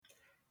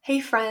Hey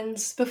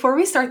friends, before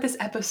we start this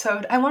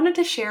episode, I wanted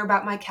to share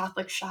about my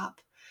Catholic shop.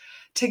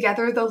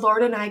 Together, the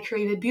Lord and I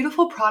created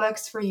beautiful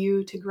products for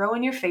you to grow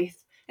in your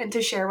faith and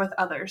to share with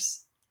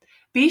others.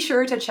 Be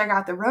sure to check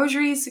out the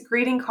rosaries,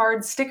 greeting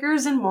cards,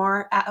 stickers, and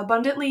more at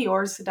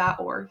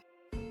abundantlyyours.org.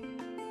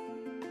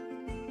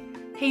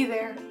 Hey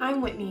there,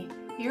 I'm Whitney,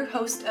 your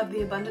host of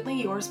the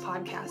Abundantly Yours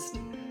podcast.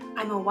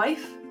 I'm a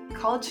wife,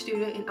 college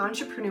student, and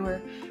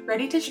entrepreneur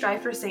ready to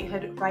strive for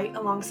sainthood right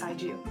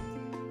alongside you.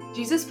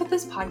 Jesus put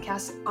this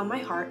podcast on my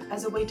heart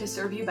as a way to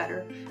serve you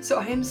better, so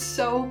I am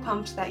so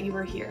pumped that you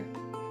are here.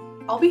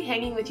 I'll be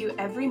hanging with you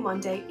every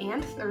Monday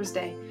and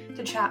Thursday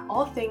to chat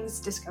all things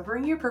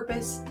discovering your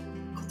purpose,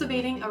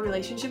 cultivating a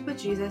relationship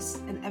with Jesus,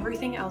 and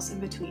everything else in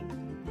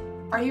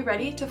between. Are you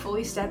ready to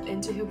fully step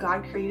into who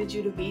God created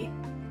you to be?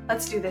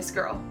 Let's do this,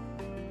 girl.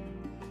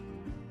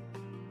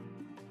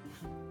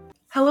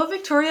 Hello,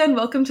 Victoria, and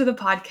welcome to the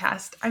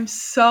podcast. I'm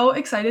so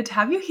excited to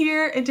have you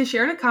here and to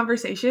share in a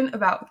conversation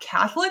about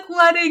Catholic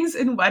weddings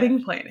and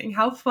wedding planning.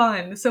 How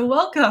fun. So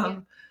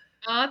welcome.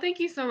 Oh, thank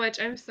you so much.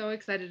 I'm so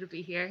excited to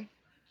be here.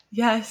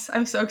 Yes,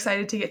 I'm so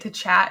excited to get to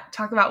chat,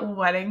 talk about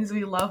weddings.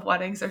 We love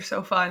weddings. They're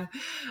so fun.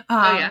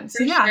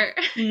 Sure.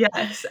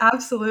 Yes,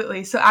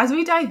 absolutely. So as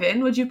we dive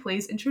in, would you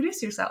please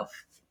introduce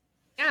yourself?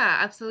 Yeah,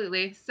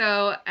 absolutely.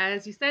 So,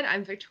 as you said,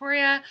 I'm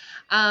Victoria.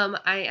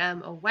 I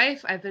am a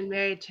wife. I've been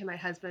married to my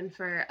husband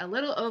for a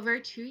little over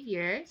 2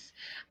 years.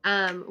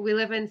 We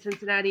live in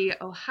Cincinnati,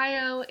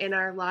 Ohio, in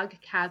our log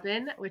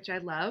cabin, which I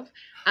love,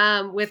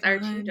 with our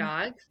two Fun.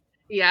 dogs.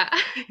 Yeah.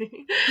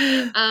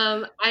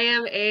 I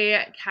am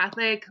a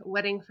Catholic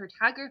wedding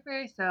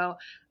photographer, so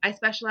I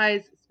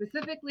specialize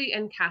specifically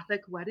in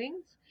Catholic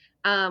weddings.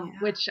 Yeah.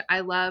 Which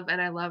I love,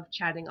 and I love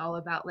chatting all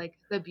about like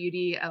the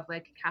beauty of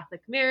like Catholic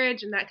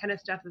marriage and that kind of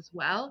stuff as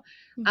well.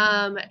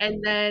 Mhm.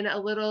 And then a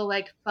little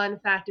like fun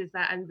fact is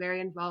that I'm very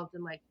involved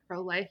in like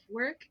pro-life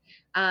work.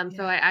 So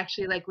Yeah. I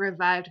actually like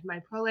revived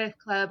my pro-life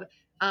club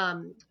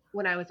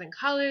when I was in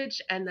college,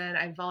 and then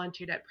I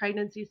volunteered at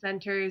pregnancy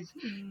centers,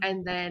 Mm.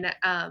 and then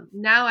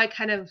now I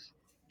kind of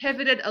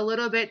pivoted a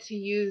little bit to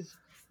use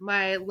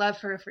my love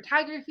for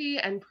photography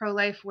and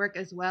pro-life work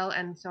as well.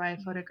 And so I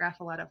photograph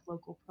a lot of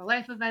local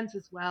pro-life events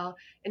as well,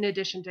 in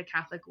addition to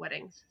Catholic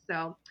weddings.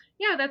 So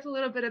yeah, that's a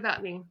little bit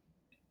about me.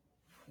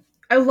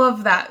 I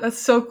love that. That's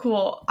so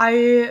cool.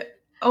 I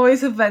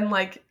always have been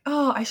like,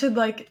 oh, I should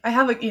I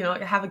have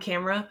I have a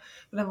camera,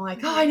 but I'm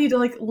like, oh, I Mm-hmm. need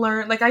to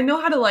learn. I know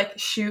how to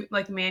shoot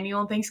manual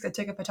and things. 'Cause I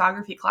took a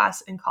photography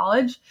class in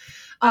college.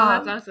 Oh,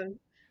 that's Um, awesome.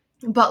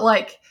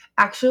 but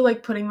actually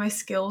putting my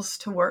skills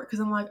to work because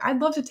I'm like, I'd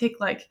love to take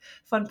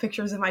fun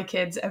pictures of my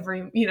kids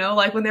every,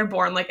 when they're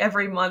born,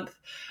 every month,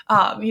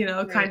 kind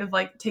Right.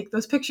 of take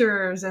those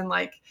pictures and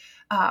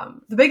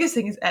the biggest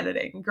thing is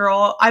editing.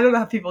 Girl, I don't know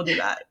how people do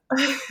that.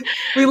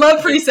 We love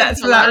It presets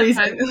takes for a that lot of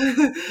reason.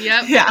 time.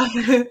 Yep. Yeah.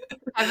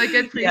 Have a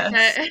good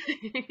Yes. preset.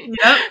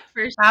 Yep.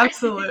 For sure.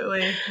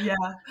 Absolutely. Yeah.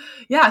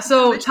 Yeah. How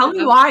So much tell I me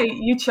love why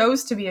you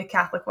chose to be a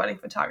Catholic wedding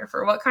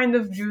photographer. What kind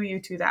of drew you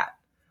to that?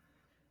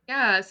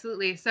 Yeah,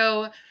 absolutely.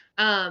 So,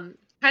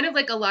 kind of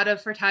like a lot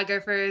of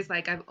photographers,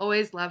 like I've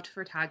always loved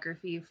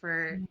photography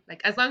for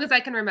like as long as I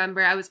can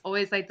remember. I was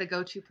always like the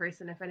go-to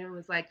person if anyone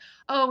was like,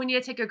 "Oh, we need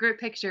to take a group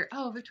picture."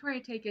 "Oh, Victoria,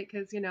 take it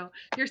because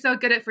you're so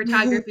good at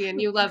photography and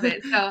you love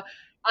it." So,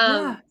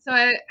 Yeah.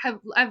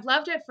 I've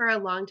loved it for a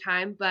long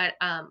time. But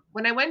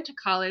when I went to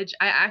college,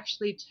 I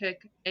actually took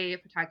a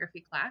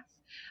photography class.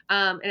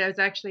 And it was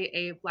actually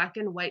a black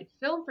and white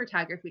film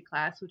photography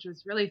class, which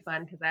was really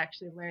fun because I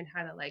actually learned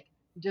how to like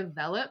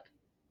develop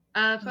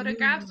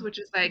photographs, Ooh. which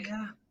is like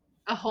Yeah.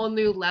 a whole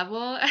new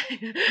level.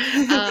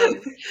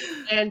 um,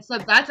 and so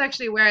that's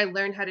actually where I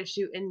learned how to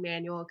shoot in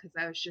manual because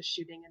I was just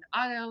shooting in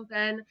auto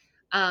then.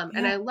 And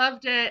Yeah. I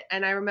loved it.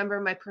 And I remember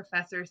my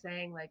professor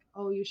saying like,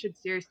 "Oh, you should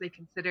seriously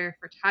consider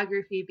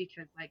photography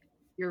because like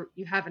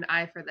you have an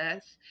eye for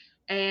this."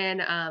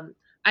 And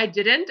I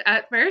didn't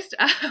at first.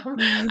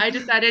 I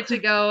decided to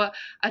go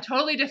a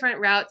totally different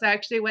route. So I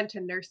actually went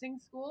to nursing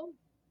school,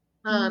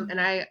 and Mm.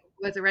 I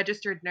was a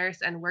registered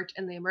nurse and worked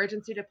in the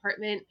emergency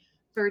department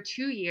for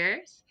 2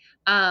 years,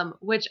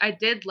 which I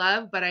did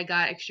love, but I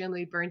got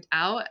extremely burnt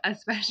out,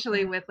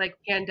 especially Yeah. with like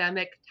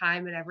pandemic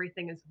time and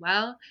everything as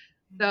well.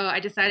 So I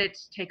decided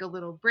to take a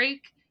little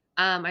break.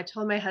 I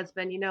told my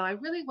husband, I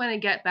really want to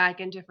get back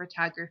into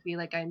photography.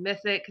 Like I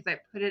miss it because I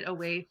put it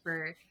away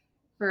for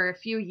a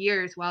few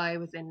years while I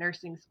was in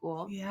nursing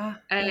school. Yeah.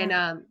 And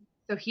Yeah.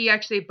 so he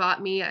actually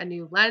bought me a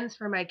new lens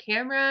for my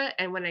camera.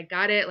 And when I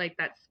got it, like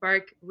that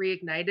spark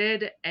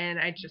reignited and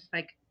I just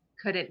like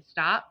couldn't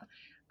stop.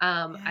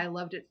 Yeah. I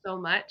loved it so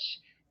much.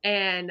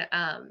 And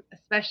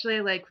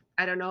especially like,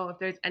 I don't know if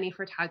there's any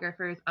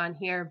photographers on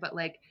here, but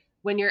like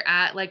when you're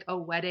at like a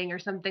wedding or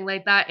something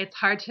like that, it's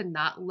hard to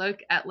not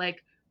look at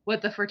like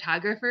what the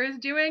photographer is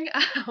doing.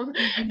 And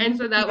Mhm.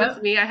 so that was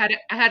Yep. me. I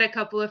had a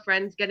couple of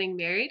friends getting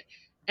married,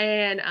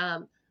 and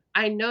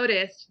I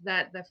noticed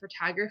that the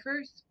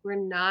photographers were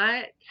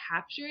not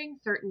capturing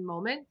certain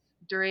moments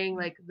during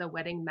like the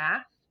wedding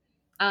mass.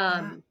 Yeah.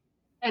 Um,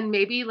 and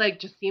maybe like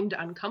just seemed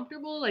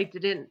uncomfortable, like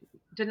didn't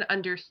didn't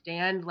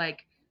understand like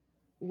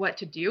what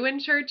to do in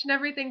church and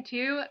everything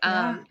too.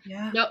 Yeah,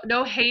 yeah,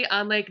 No hate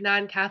on like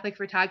non-Catholic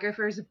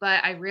photographers,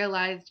 but I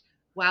realized,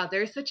 wow,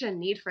 there's such a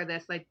need for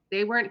this. Like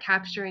they weren't mm,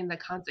 capturing the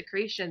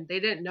consecration. They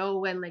didn't know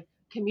when like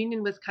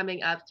communion was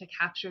coming up to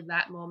capture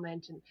that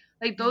moment and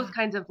like those yeah.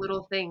 kinds of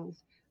little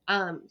things.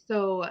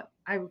 So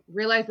I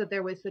realized that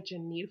there was such a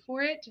need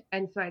for it.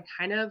 And so I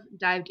kind of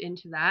dived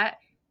into that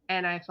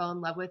and I fell in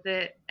love with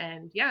it.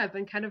 And yeah, I've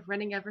been kind of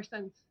running ever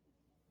since.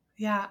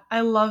 Yeah,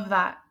 I love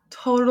that.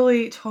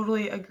 Totally,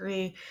 totally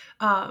agree.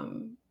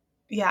 Um,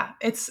 yeah,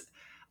 it's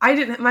I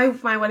didn't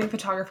my wedding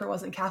photographer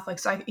wasn't Catholic,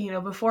 so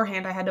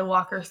beforehand I had to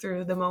walk her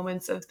through the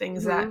moments of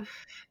things that, Hmm.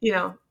 you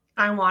know,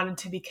 I wanted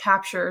to be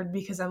captured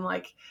because I'm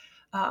like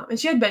and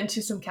she had been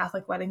to some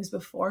Catholic weddings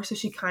before, so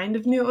she kind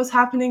of knew it was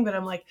happening, but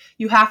I'm like,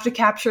 you have to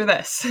capture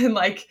this and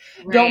like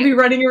don't be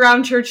Right. running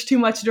around church too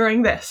much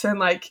during this and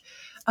like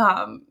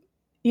um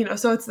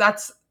so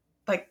that's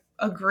like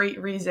a great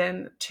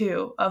reason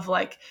too of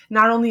like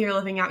not only you're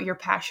living out your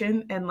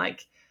passion and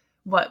like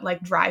what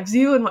like drives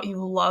you and what you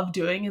love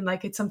doing and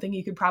like it's something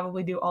you could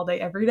probably do all day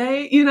every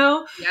day,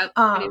 Yep. Pretty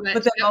but much.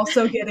 then Yep.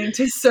 also getting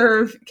to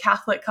serve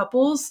Catholic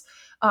couples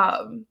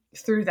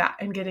through that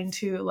and getting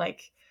to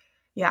like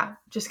yeah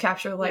just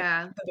capture like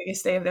Yeah. the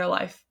biggest day of their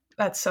life.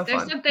 That's so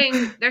fun.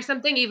 There's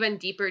something even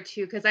deeper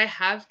too, because I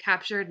have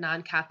captured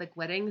non-Catholic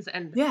weddings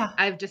and Yeah.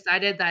 I've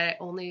decided that I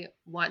only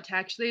want to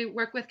actually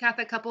work with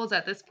Catholic couples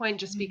at this point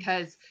just Mm.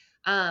 because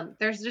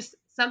there's just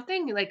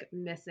something like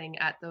missing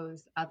at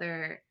those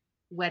other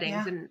weddings.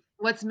 Yeah. And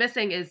what's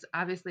missing is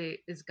obviously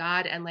is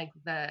God and like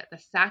the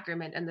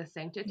sacrament and the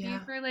sanctity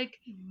Yeah. for like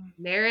Mm.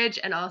 marriage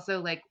and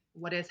also like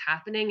what is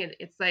happening. And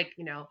it's like,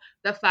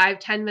 the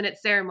 5-10 minute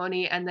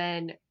ceremony and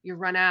then you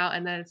run out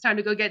and then it's time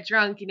to go get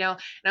drunk, and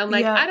I'm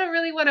like, I Yeah. don't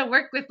really want to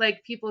work with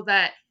like people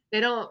that they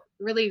don't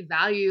really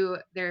value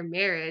their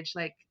marriage,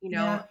 like,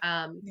 Yeah.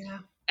 Yeah.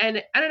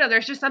 and I don't know,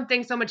 there's just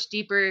something so much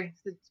deeper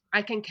that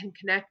I can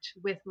connect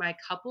with my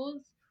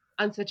couples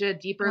on such a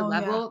deeper Oh yeah.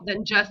 level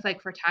than just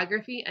like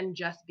photography and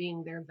just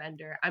being their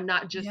vendor. I'm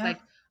not just Yeah. like,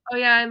 oh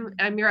yeah, I'm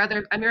Mhm.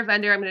 your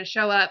vendor. I'm going to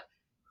show up,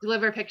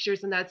 deliver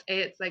pictures, and that's it.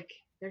 It's like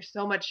there's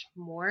so much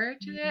more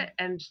to it, Mhm.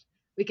 and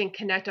we can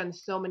connect on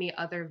so many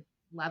other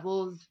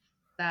levels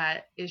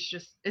that is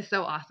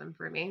so awesome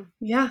for me.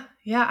 Yeah,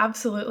 yeah,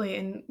 absolutely.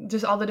 And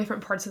just all the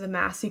different parts of the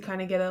mass, you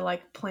kind of get to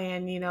like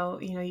plan,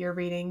 your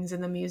readings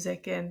and the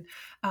music and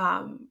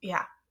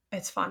yeah,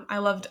 it's fun. I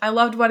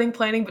loved wedding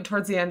planning, but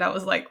towards the end I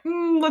was like,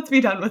 let's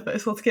be done with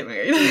this. Let's get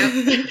married. Yep.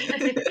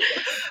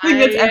 I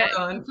think that's I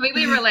everyone.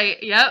 completely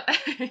relate. Yep.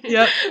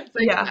 Yep. It's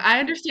like Yeah. I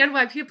understand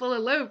why people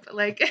elope.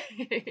 Like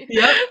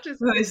Yep. just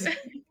So just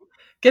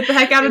get the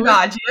heck out it of was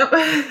Dodge.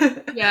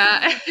 Yep.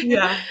 yeah.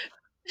 Yeah.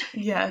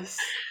 Yes.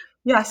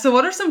 Yeah. So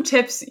what are some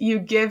tips you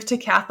give to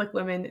Catholic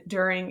women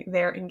during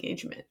their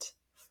engagement?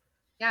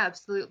 Yeah,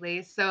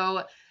 absolutely.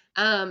 So,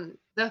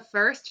 the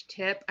first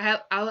tip,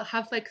 I'll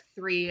have like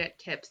three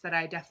tips that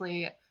I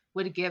definitely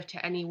would give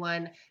to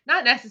anyone,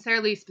 not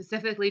necessarily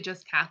specifically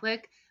just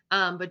Catholic,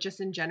 but just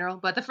in general.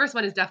 But the first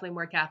one is definitely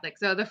more Catholic.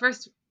 So the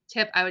first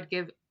tip I would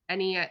give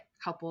any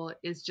couple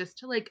is just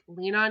to like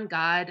lean on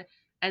God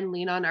and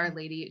lean on Our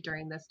Lady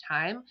during this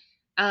time.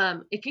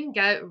 It can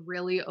get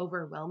really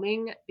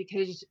overwhelming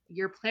because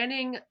you're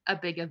planning a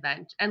big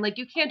event and like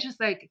you can't just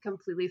like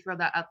completely throw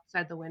that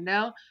outside the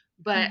window,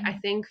 but I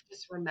Mhm. think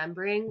just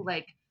remembering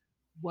like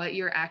what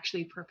you're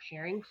actually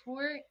preparing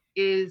for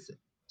is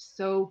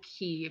so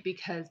key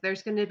because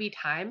there's going to be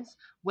times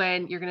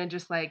when you're going to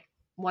just like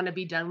want to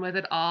be done with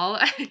it all.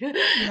 Yep.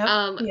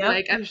 Yep.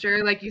 Like I'm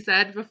sure, like you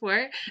said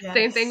before,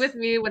 same thing with Yes.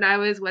 me when I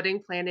was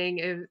wedding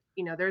planning.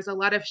 There's a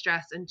lot of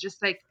stress and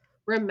just like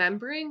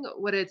remembering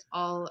what it's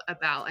all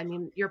about. I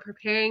mean, you're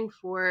preparing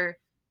for,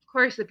 of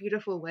course, a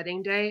beautiful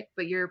wedding day,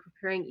 but you're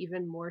preparing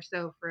even more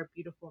so for a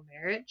beautiful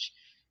marriage.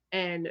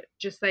 And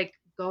just like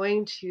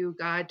going to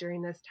God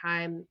during this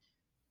time,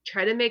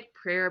 try to make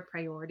prayer a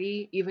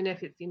priority, even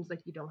if it seems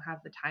like you don't have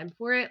the time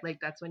for it. Like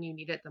that's when you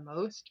need it the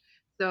most.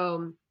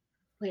 So,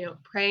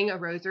 praying a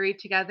rosary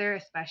together,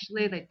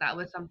 especially Mhm. like that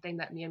was something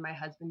that me and my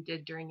husband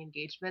did during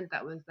engagement.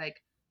 That was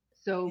like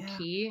so Yeah.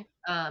 key.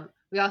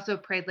 We also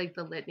prayed like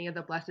the litany of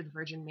the Blessed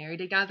Virgin Mary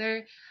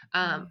together,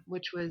 Mm.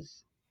 which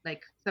was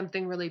like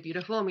something really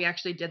beautiful. And we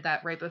actually did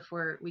that right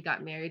before we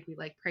got married. We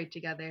like prayed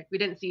together. We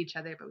didn't see each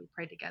other, but we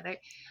prayed together.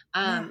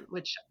 Yeah.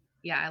 Which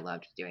yeah, I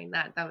loved doing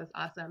that. That was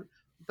awesome.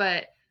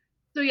 But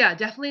so yeah,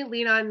 definitely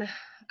lean on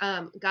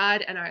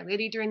God and Our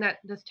Lady during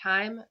this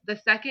time. The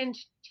second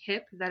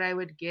tip that I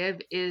would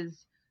give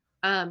is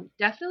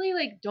definitely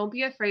like don't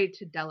be afraid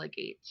to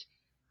delegate.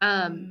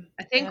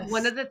 I think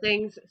one Yes. of the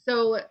things,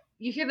 so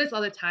you hear this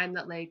all the time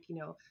that like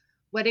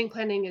wedding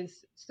planning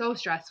is so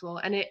stressful,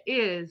 and it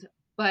is,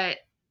 but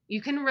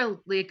you can really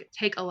like,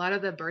 take a lot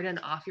of the burden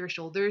off your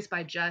shoulders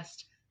by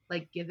just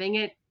like giving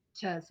it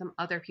to some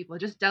other people,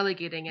 just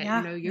delegating it.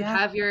 Yeah. Yeah. You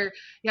have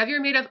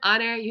your maid of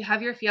honor, you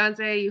have your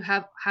fiance, you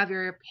have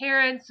your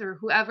parents or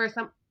whoever,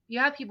 some you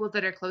have people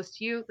that are close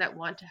to you that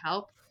want to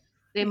help.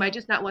 they might Yep.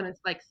 just not want to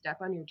like step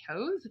on your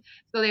toes.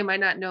 So they might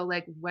not know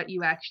like what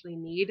you actually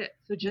need.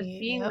 So just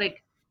Yep.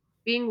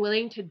 being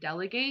willing to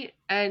delegate.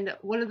 And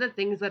one of the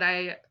things that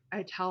I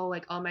tell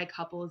like all my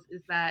couples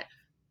is that,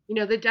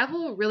 the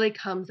devil really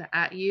comes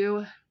at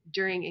you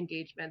during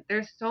engagement.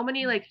 There's so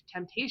many like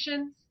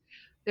temptations.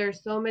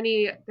 There's so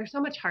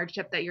much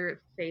hardship that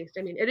you're faced.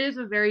 I mean, it is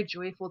a very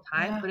joyful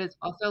time, Yeah. but it's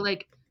also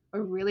like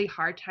a really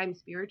hard time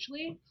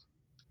spiritually.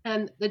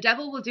 And the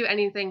devil will do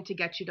anything to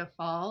get you to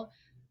fall.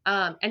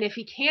 And if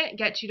he can't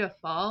get you to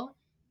fall,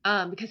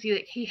 because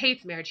he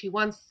hates marriage, he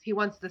wants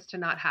this to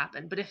not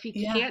happen. But if he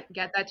Yeah. can't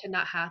get that to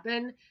not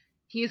happen,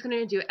 he's going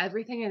to do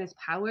everything in his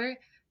power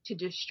to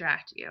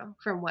distract you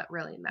from what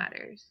really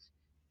matters.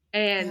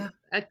 And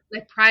Yeah.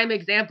 a prime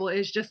example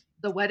is just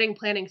the wedding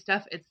planning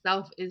stuff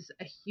itself is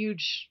a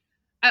huge.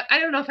 I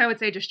don't know if I would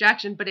say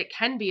distraction, but it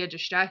can be a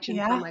distraction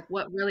from Yeah. like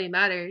what really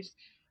matters.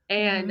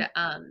 Mm-hmm.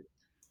 And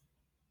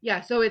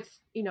yeah, so it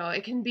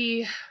can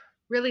be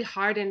really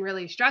hard and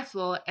really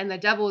stressful, and the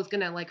devil is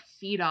going to like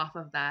feed off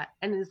of that,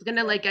 and it's going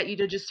to Yep. like get you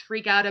to just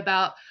freak out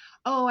about,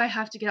 oh, I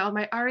have to get all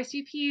my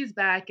RSVPs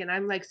back, and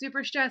I'm like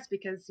super stressed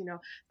because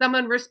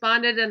someone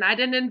responded and I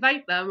didn't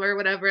invite them or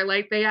whatever,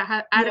 like they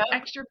added Yep.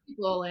 extra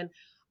people, and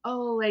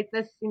oh, like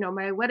this,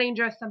 my wedding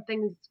dress,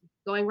 something's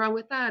going wrong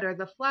with that, or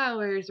the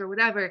flowers or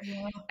whatever.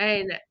 Yeah.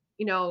 And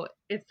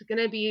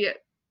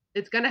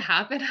it's going to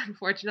happen.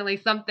 Unfortunately,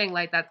 something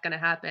like that's going to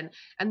happen,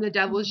 and the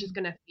devil is just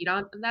Mm-hmm. going to feed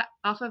on that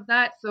off of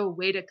that. So a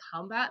way to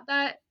combat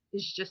that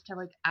is just to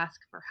like ask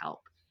for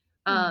help.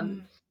 um Mm-hmm.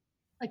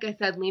 like I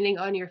said, leaning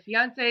on your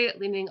fiance,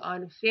 leaning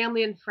on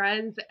family and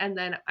friends, and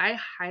then I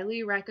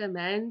highly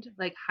recommend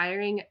like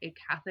hiring a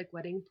Catholic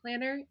wedding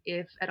planner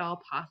if at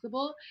all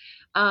possible.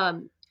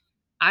 um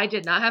I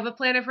did not have a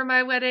planner for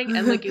my wedding,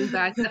 and looking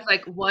back, that's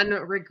like one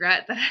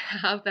regret that I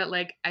have, that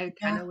like I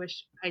kind Yeah. of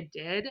wish I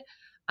did.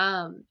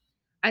 Um,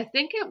 I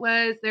think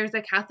there's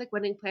a Catholic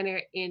wedding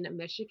planner in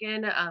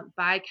Michigan,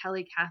 by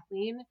Kelly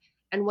Kathleen,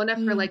 and one of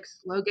her Mm. like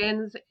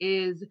slogans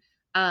is,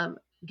 um,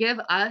 "Give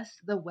us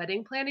the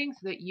wedding planning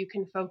so that you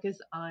can focus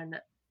on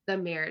the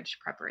marriage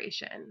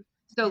preparation."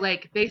 So Yeah.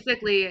 like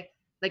basically,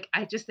 like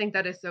I just think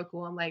that is so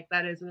cool. I'm like,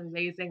 that is an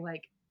amazing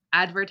like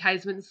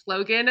advertisement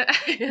slogan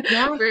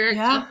Yeah.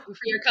 Yeah.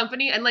 for your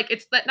company. And like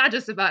it's not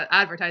just about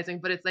advertising,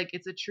 but it's like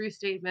it's a true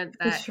statement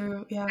It's that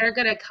true. Yeah. they're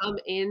going to come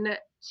in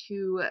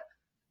to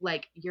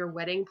like your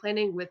wedding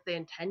planning with the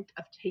intent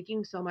of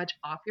taking so much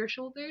off your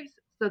shoulders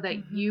so that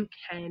Mm-hmm. you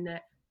can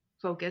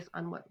focus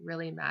on what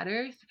really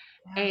matters.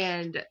 Yeah.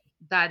 And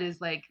that is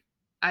like,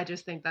 I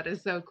just think that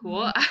is so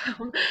cool.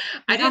 Mm-hmm.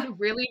 I Yeah. didn't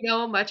really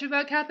know much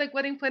about Catholic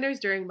wedding planners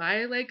during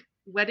my like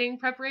wedding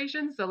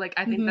preparation, so like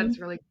I think that's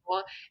Mm-hmm. really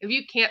cool. If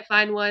you can't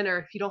find one, or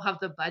if you don't have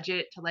the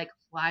budget to like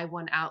fly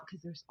one out,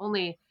 because there's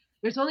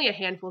only a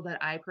handful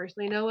that I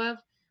personally know of,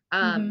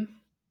 Mm-hmm.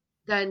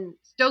 then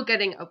still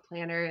getting a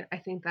planner, I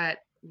think that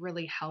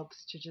really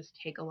helps to just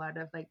take a lot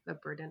of like the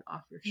burden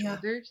off your Yeah.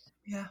 shoulders.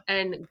 Yeah.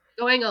 And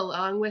going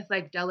along with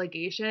like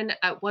delegation,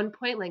 at one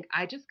point, like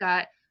I just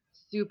got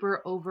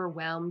super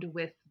overwhelmed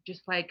with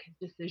just like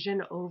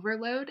decision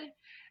overload.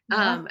 Yeah.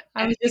 I And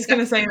I was think just gonna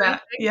that's say a real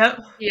that. Yep.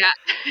 thing. Yeah.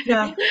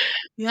 Yeah.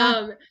 Yeah.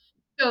 um,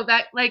 so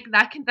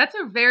that's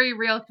a very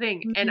real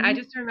thing. And I Mm-hmm.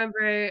 just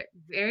remember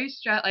very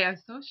stressed, like I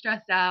was so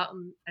stressed out,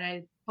 and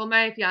I told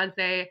my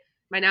fiance,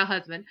 my now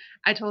husband,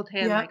 I told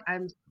him like Yep.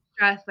 I'm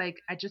stressed, like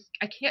I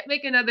can't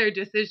make another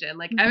decision.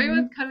 Like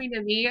everyone's Mm-hmm. coming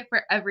to me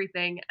for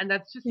everything, and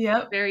that's just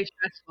Yep. very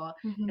stressful.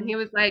 And Mm-hmm. he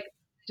was like,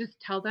 just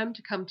tell them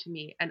to come to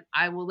me and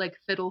I will like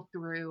fiddle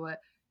through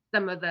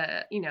some of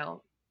the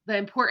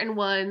important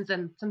ones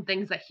and some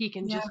things that he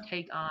can Yeah. just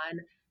take on.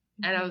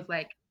 And I Mm-hmm. was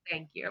like,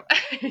 thank you.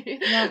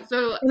 Yeah.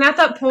 So And at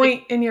that like,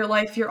 point in your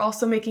life, you're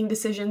also making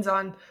decisions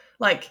on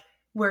like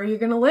where you're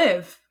going to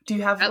live. Do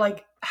you have yep,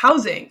 like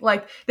housing?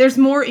 Like there's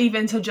more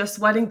even to just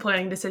wedding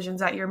planning decisions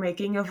that you're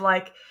making of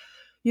like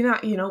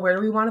where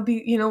do we want to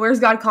be? Where's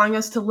God calling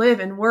us to live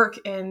and work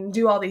and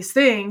do all these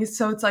things?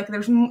 So it's like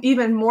there's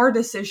even more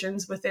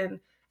decisions within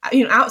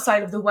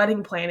outside of the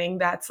wedding planning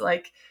that's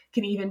like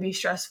can even be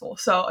stressful.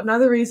 So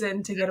another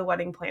reason to get a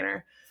wedding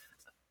planner.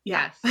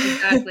 Yeah. yes,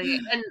 exactly.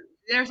 And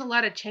there's a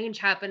lot of change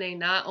happening.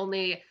 Not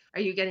only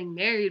are you getting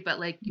married, but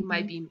like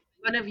Mhm.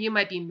 one of you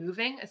might be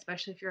moving,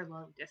 especially if you're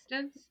long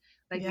distance.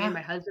 Like me and Yeah.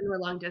 my husband were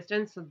long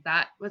distance, so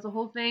that was a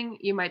whole thing.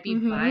 You might be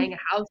buying a Mhm.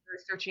 house or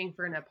searching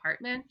for an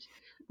apartment.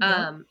 Yep.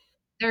 Um,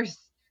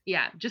 there's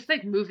yeah, just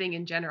like moving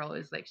in general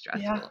is like Yeah.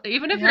 stressful.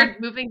 Even if Yeah. you're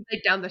moving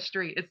like down the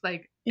street, it's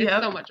like it's so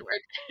Yep. much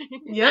work.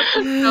 Yep.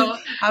 So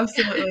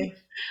Absolutely.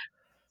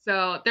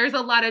 so there's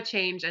a lot of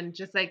change, and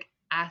just like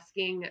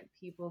asking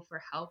people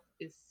for help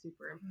is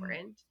super Mm.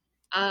 important.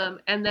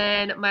 Yep. And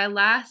then my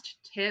last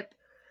tip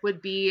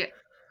would be,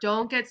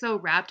 don't get so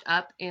wrapped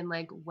up in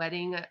like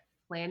wedding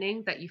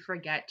planning that you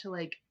forget to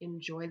like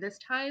enjoy this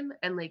time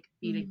and like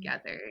be Mm.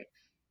 together.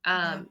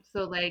 Yeah.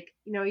 So like,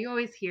 you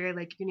always hear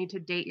like you need to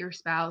date your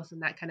spouse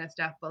and that kind of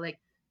stuff, but like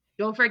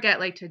don't forget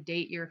like to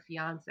date your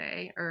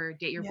fiance or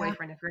date your Yeah.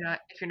 boyfriend if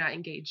you're not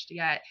engaged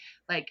yet.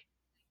 Like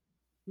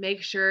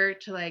make sure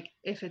to like,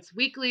 if it's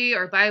weekly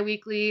or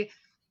bi-weekly,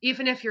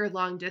 even if you're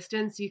long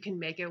distance, you can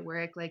make it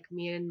work. Like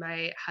me and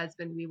my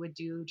husband, we would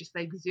do just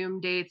like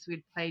Zoom dates.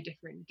 We'd play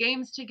different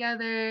games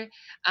together.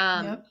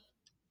 Um, Yep.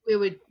 we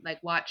would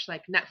like watch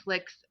like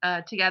Netflix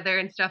together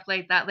and stuff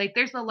like that. Like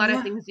there's a lot of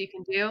Yeah. things you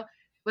can do,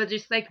 but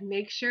just like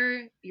make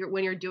sure you're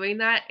when you're doing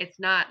that, it's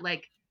not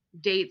like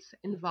dates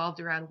involved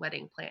around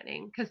wedding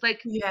planning. Cause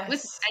like with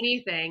Yes.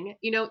 anything,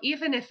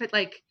 even if it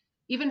like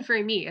even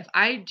for me, if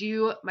I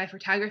do my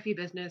photography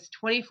business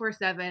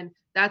 24/7,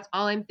 that's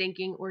all I'm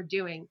thinking or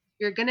doing,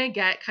 you're gonna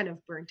get kind of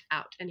burnt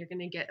out and you're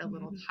gonna get a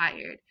little Mhm.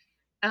 tired.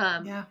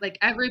 Yeah. Like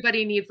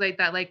everybody needs like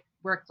that like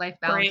work life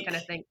balance kind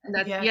of Break. thing. And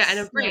that's yeah, and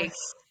a Yes. break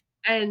Yes.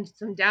 and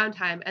some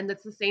downtime. And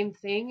that's the same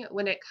thing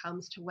when it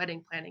comes to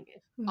wedding planning.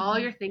 If all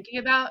Mhm. you're thinking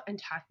about and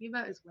talking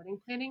about is wedding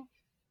planning,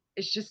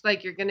 it's just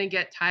like you're gonna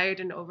get tired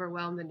and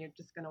overwhelmed and you're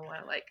just gonna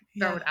want to like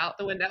throw Yeah. it out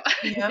the window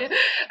Yep.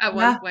 at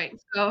one Yeah.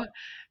 point. So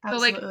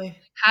like Absolutely.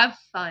 have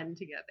fun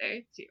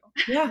together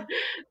Yeah. too.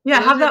 Yeah, So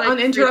those have are that like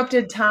three.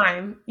 uninterrupted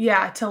time.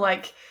 Yeah, to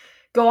like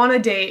go on a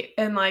date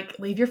and like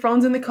leave your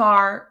phones in the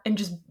car and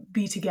just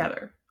be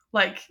together.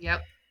 Like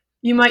Yep.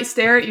 you might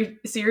stare at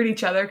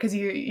each other because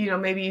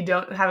maybe you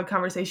don't have a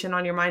conversation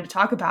on your mind to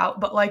talk about,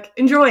 but like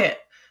enjoy it.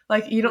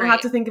 Like you don't have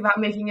Right. to think about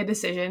making a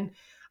decision.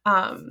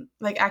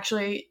 Like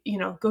actually,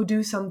 go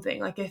do something.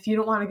 Like if you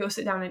don't want to go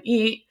sit down and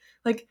eat,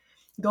 like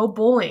go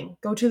bowling,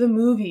 go to the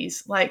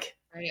movies. Like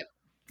Right.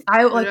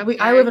 Go to a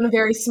I live park. in a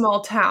very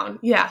small town.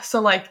 Yeah.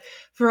 So like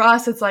for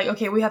us it's like,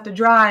 okay, we have to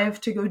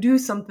drive to go do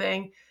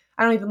something.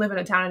 I don't even live in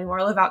a town anymore.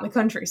 I live out in the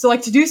country. So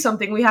like to do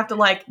something, we have to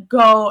like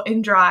go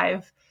and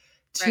drive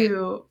Right.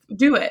 to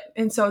do it.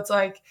 And so it's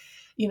like,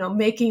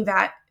 making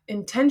that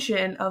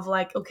intention of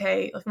like,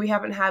 okay, like we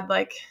haven't had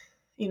like,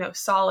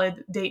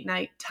 solid date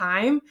night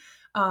time,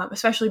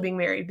 especially being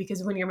married,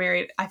 because when you're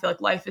married, I feel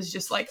like life is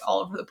just like all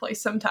over the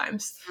place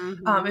sometimes.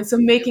 Mm-hmm. And so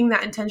Yep. making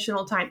that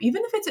intentional time,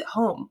 even if it's at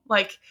home,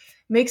 like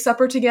make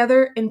supper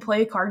together and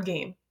play a card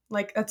game.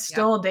 Like that's Yep.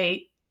 still a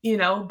date,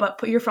 but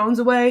put your phones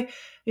away.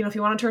 If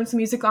you want to turn some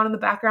music on in the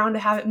background to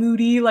have it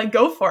moody, like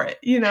go for it,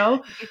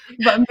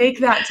 but make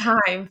that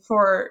time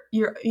for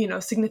your,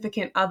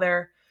 significant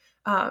other.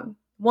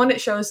 One,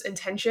 it shows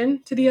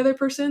intention to the other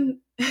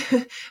person,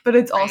 but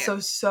it's Right. also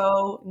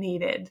so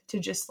needed to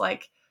just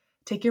like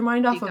take your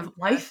mind off of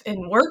life Decompress.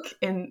 and work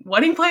and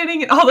wedding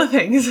planning and all the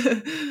things.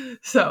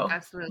 So yeah.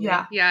 Absolutely.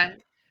 Yeah.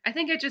 I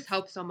think it just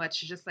helps so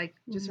much to just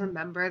Mhm.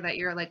 remember that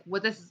you're like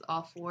what this is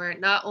all for,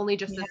 not only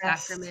just the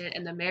Yes. sacrament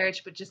and the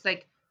marriage, but just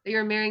like that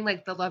you're marrying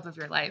like the love of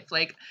your life.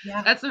 Like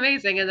Yeah. that's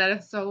amazing and that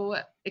is so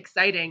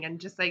exciting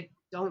and just like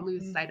don't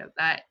lose Mhm. sight of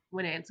that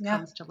when it Yeah.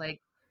 comes to like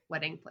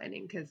wedding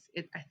planning because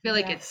I feel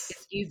like it's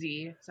Yes.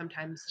 easy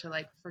sometimes to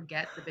like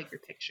forget the bigger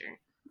picture.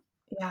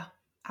 Yeah.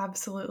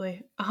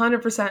 Absolutely.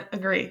 100%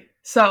 agree.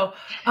 So,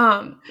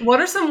 what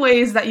are some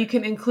ways that you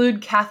can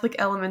include Catholic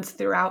elements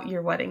throughout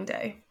your wedding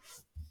day?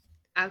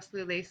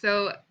 Absolutely.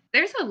 So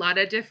there's a lot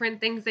of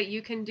different things that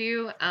you can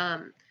do.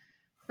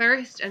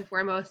 First and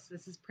foremost,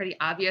 this is pretty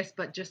obvious,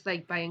 but just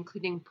like by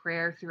including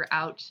prayer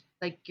throughout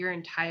like your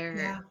entire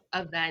Yeah.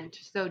 event.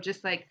 So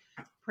just like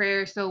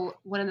prayer. So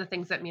one of the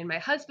things that me and my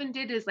husband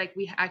did is like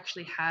we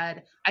actually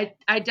had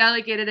I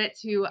delegated it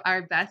to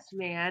our best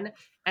man,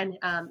 and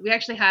we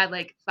actually had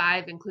like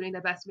five, including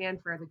the best man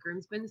for the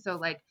groomsmen. So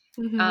like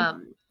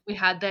Hmm. we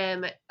had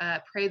them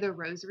pray the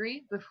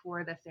rosary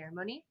before the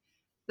ceremony.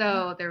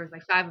 Yeah. So there was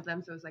like five of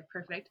them, so it was like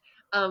perfect.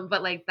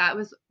 But like that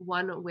was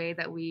one way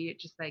that we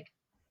just like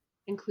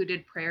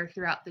included prayer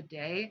throughout the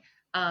day.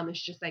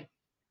 It's just like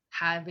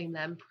having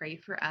them pray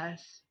for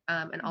us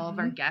and all of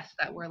our Hmm. guests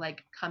that were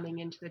like coming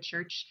into the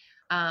church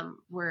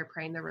were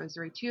praying the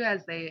rosary too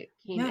as they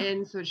came Yeah.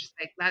 in. So it's just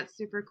like that's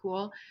super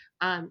cool.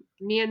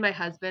 Me and my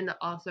husband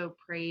also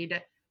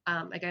prayed,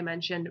 like I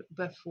mentioned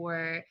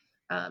before.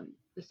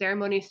 The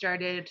ceremony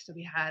started, so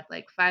we had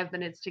like 5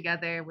 minutes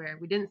together where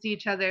we didn't see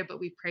each other, but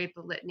we prayed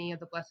the litany of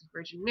the Blessed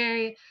Virgin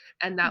Mary,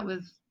 and that Mm.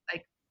 was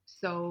like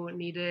so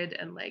needed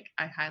and like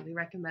I highly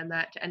recommend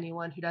that to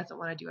anyone who doesn't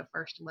want to do a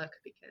first look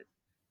because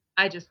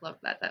I just love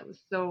that. That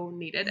was so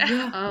needed.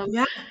 Yeah. Um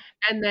Yeah.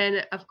 and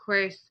then of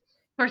course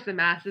the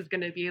mass is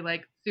going to be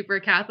like super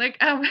Catholic.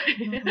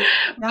 Mhm.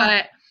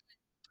 Yeah.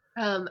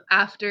 But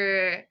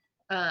after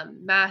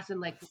mass and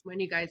like when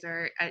you guys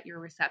are at your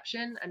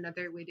reception,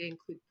 another way to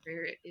include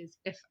prayer is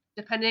if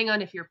depending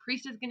on if your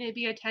priest is going to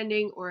be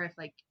attending or if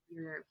like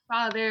your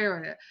father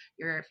or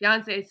your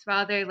fiance's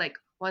father like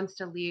wants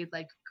to lead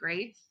like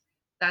grace,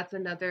 that's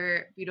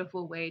another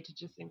beautiful way to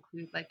just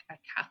include like a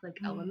Catholic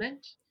Mm.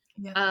 element.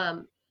 Yep.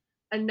 um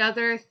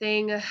Another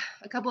thing, a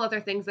couple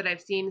other things that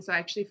I've seen. So I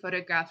actually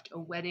photographed a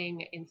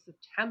wedding in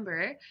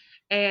September,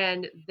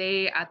 and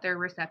they at their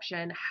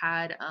reception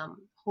had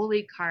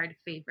holy card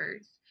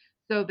favors.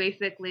 So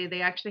basically,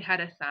 they actually had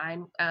a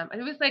sign, and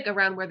it was like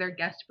around where their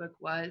guest book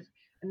was,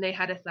 and they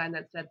had a sign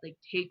that said like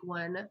 "Take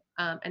one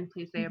and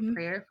please say a Hmm.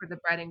 prayer for the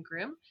bride and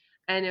groom,"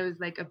 and it was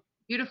like a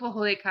beautiful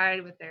holy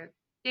card with their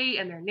date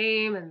and their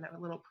name and a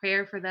little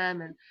prayer for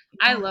them. And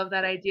I Yeah. love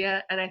that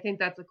idea, and I think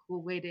that's a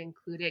cool way to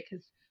include it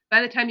because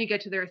by the time you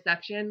get to the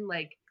reception,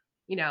 like,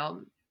 you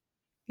know,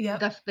 Yep.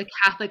 the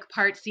Catholic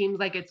part seems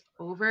like it's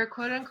over,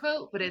 quote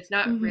unquote, but it's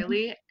not Hmm.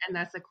 really, and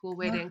that's a cool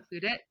way to Yeah.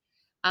 include it.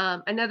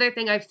 Another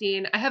thing I've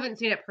seen, I haven't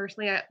seen it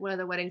personally at one of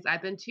the weddings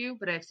I've been to,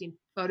 but I've seen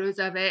photos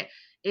of it,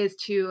 is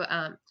to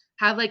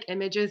have like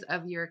images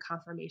of your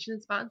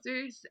confirmation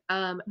sponsors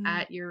Mm.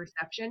 at your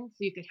reception.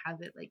 So you could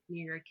have it like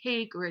near your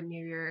cake or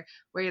near your,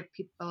 where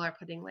people are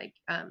putting like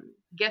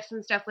gifts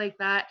and stuff like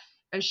that.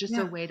 It's just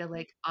a Yeah. way to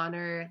like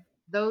honor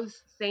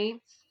those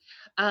saints.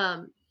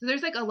 So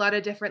there's like a lot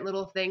of different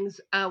little things.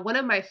 One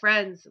of my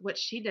friends, what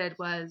she did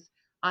was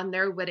on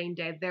their wedding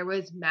day, there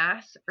was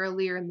mass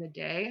earlier in the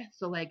day.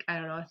 So like, I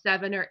don't know, a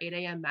 7 or 8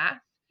 a.m. mass.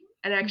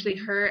 And actually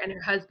Hmm. her and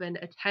her husband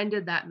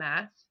attended that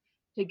mass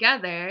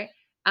together.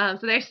 So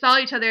they saw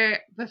each other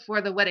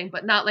before the wedding,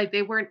 but not like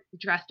they weren't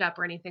dressed up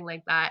or anything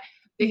like that.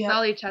 They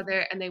saw Yep. each other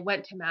and they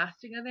went to mass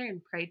together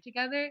and prayed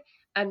together.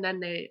 And then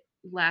they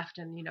left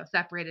and,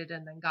 separated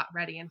and then got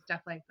ready and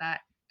stuff like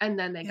that. And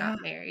then they Yeah.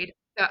 got married.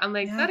 So I'm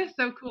like, Yeah. that is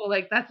so cool.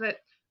 Like that's a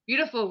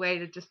beautiful way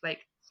to just like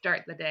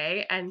start the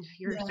day, and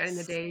you're starting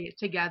the Yes. day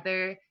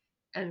together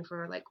and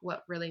for like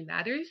what really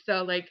matters.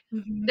 So like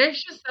Hmm.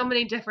 there's just so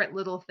many different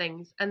little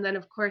things. And then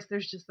of course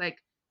there's just like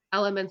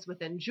elements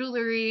within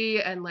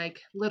jewelry and like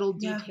little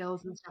Yeah.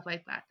 details and stuff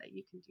like that that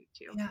you can do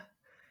too. Yeah.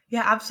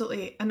 Yeah,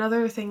 absolutely.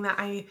 Another thing that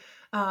I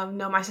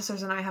know my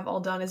sisters and I have all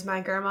done is my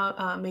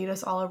grandma made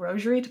us all a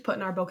rosary to put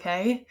in our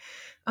bouquet.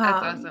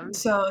 That's awesome.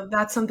 So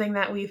that's something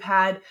that we've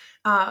had.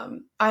 I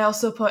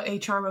also put a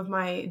charm of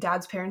my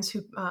dad's parents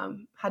who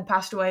had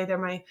passed away. They're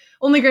my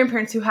only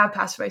grandparents who have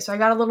passed away. So I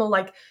got a little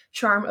like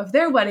charm of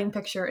their wedding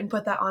picture and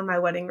put that on my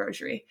wedding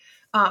rosary.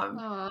 Um,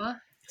 Aw.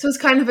 so it's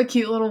kind of a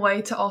cute little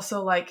way to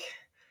also like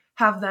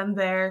have them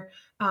there.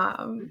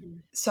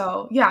 Mhm.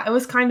 So yeah, it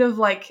was kind of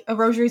like a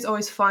rosary is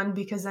always fun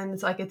because then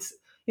it's like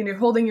you're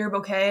holding your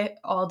bouquet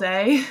all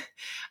day.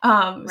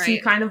 So you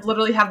Right. kind of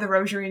literally have the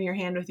rosary in your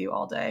hand with you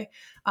all day.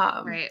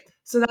 Right.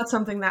 So that's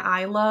something that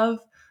I love.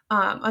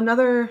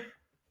 Another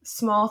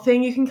small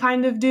thing you can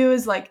kind of do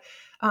is like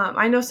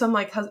I know some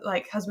like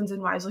like husbands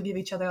and wives will give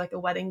each other like a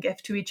wedding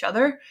gift to each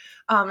other.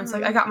 It's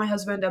like I Mhm. got my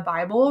husband a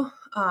Bible.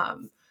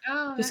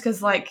 Oh, Just that's because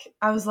cool. like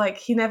I was like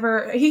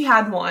he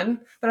had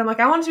one, but I'm like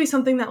I want it to be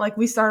something that like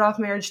we start off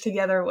marriage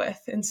together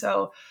with, and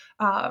so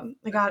I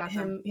That's got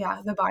awesome. him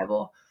the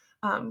Bible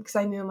because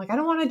I knew I'm like I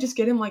don't want to just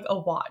get him like a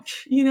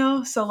watch,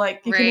 so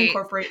like you can Right.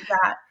 incorporate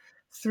that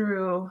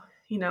through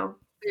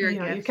For your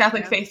your gifts.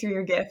 Catholic Yeah. faith through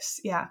your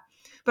gifts, yeah.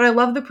 But I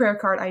love the prayer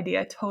card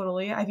idea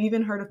totally. I've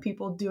even heard of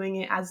people doing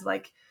it as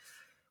like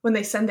when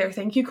they send their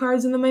thank you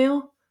cards in the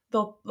mail,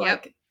 they'll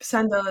Yep. like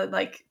send a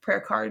like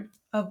prayer card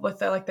of with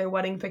their like their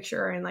wedding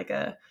picture and like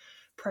a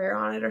prayer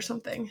on it or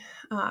something.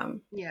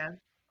 Um, Yeah.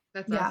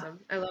 That's yeah, awesome.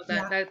 I love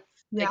that. yeah, That's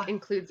like yeah,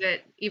 includes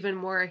it even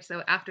more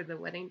so after the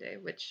wedding day,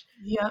 which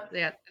yeah,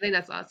 yeah, I think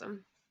that's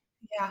awesome.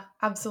 yeah,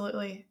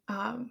 absolutely.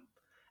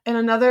 And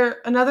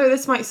another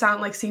this might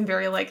seem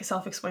very like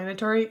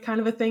self-explanatory kind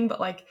of a thing, but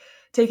like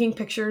taking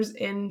pictures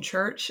in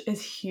church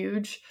is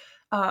huge.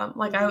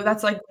 Like I Mhm.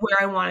 that's like where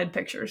I wanted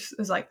pictures.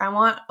 Is like I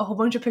want a whole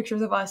bunch of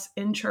pictures of us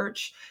in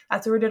church.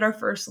 That's where we did our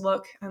first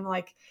look. I'm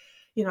like,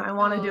 I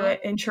want to do Aw.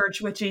 it in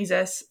church with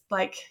Jesus.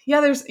 Like,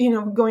 yeah, there's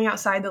going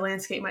outside the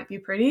landscape might be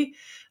pretty,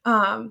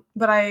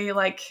 but I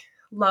like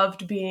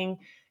loved being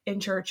in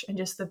church and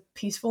just the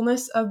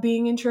peacefulness of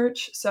being in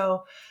church.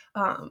 So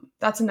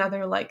that's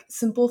another like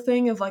simple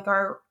thing of like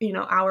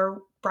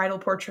our bridal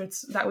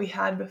portraits that we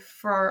had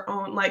for our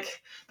own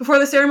like before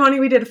the ceremony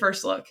we did a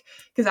first look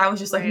because I was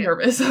just like Right.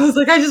 nervous. I was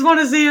like I just want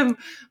to see him,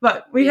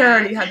 but we had Yeah.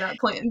 already had that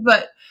planned.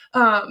 But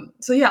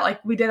so yeah,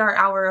 like we did our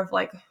hour of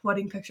like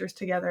wedding pictures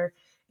together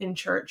in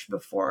church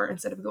before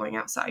instead of going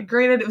outside.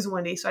 Granted, it was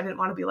windy, so I didn't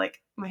want to be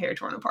like my hair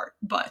torn apart,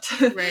 but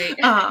Right.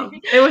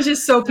 it was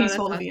just so No, that's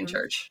peaceful to be in awesome.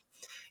 church.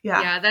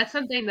 Yeah. Yeah, that's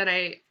something that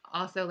I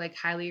also like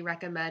highly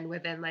recommend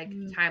within like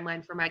Mm,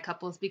 timeline for my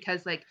couples,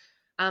 because like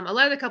a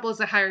lot of the couples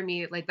that hire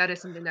me, like that is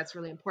something that's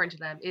really important to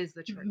them, is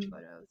the church mhm.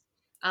 photos.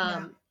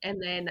 Yeah.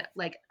 And then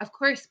like of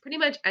course pretty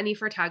much any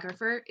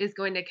photographer is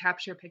going to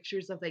capture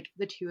pictures of like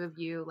the two of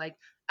you like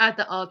at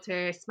the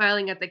altar,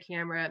 smiling at the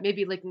camera,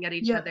 maybe looking at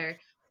each Yeah. other.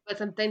 But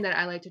something that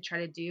I like to try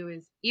to do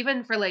is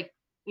even for like,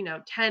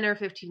 10 or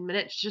 15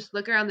 minutes, just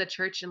look around the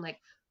church and like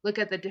look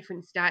at the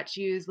different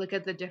statues, look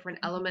at the different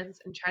Mhm. elements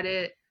and try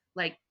to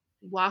like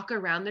walk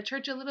around the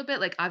church a little bit,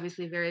 like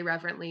obviously very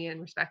reverently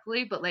and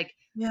respectfully, but like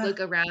Yeah. look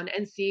around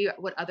and see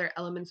what other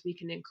elements we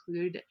can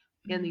include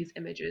in Mm. these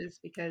images,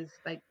 because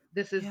like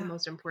this is the Yeah.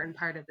 most important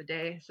part of the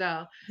day.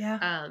 So Yeah.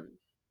 um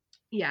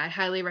yeah, I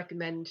highly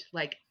recommend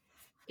like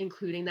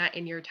including that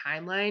in your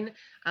timeline,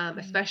 Mhm.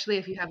 especially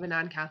if you have a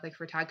non-Catholic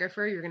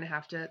photographer. You're going to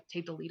have to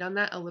take the lead on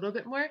that a little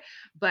bit more,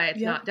 but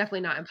it's Yep. not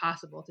definitely not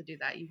impossible to do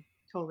that. You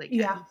totally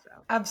Yeah. can. So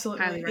highly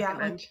Absolutely. Yeah.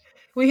 recommend. Like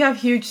we have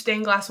huge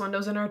stained glass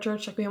windows in our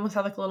church. Like we almost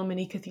have like a little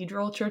mini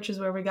cathedral churches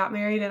where we got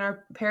married in our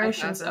That's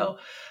parish. And awesome.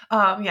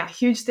 so, yeah,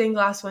 huge stained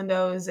glass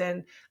windows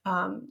and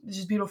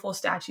just beautiful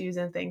statues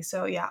and things.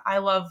 So yeah, I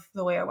love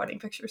the way our wedding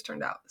pictures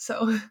turned out.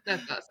 So,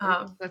 That's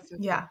awesome. That's so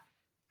yeah, cool.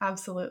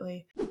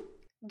 absolutely.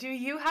 Do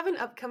you have an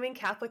upcoming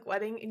Catholic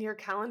wedding in your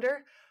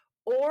calendar?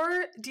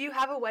 Or do you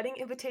have a wedding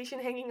invitation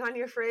hanging on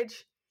your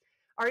fridge?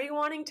 Are you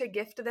wanting to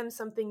gift them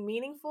something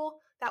meaningful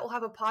that will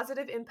have a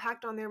positive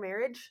impact on their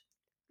marriage?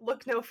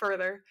 Look no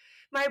further.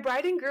 My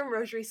bride and groom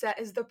rosary set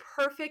is the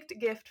perfect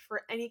gift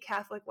for any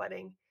Catholic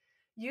wedding.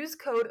 Use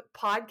code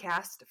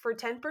PODCAST for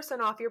 10%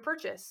 off your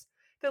purchase.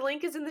 The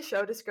link is in the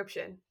show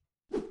description.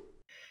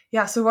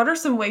 Yeah, so what are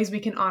some ways we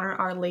can honor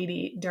Our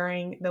Lady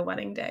during the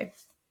wedding day?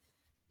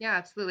 Yeah,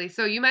 absolutely.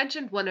 So you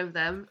mentioned one of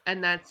them,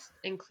 and that's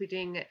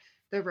including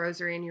the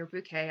rosary in your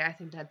bouquet. I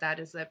think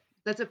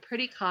that's a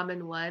pretty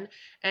common one,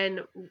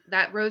 and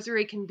that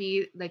rosary can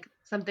be like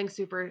something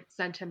super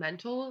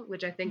sentimental,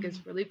 which I think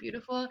is really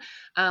beautiful.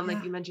 Like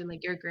Yeah. you mentioned,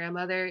 like your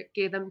grandmother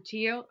gave them to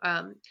you.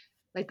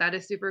 Like that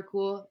is super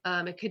cool.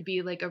 It could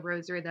be like a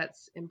rosary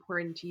that's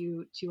important to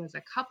you two as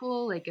a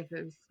couple. Like if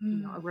it was,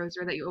 a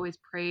rosary that you always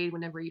prayed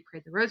whenever you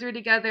prayed the rosary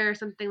together or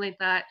something like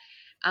that.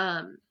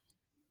 Um,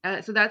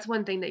 so that's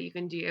one thing that you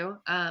can do.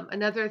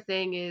 Another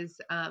thing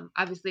is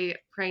obviously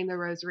praying the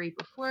rosary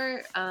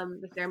before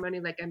the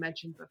ceremony, like I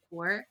mentioned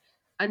before.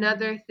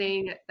 Another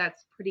thing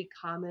that's pretty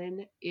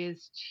common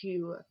is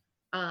to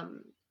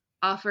um,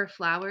 offer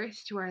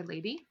flowers to Our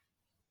Lady.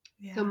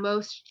 So Yeah.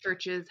 most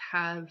churches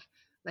have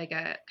like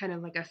a kind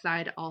of like a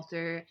side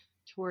altar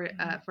toward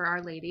for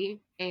Our Lady,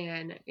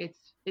 and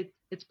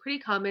it's pretty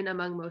common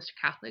among most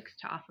Catholics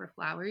to offer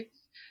flowers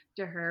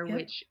to her, Yep.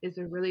 which is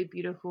a really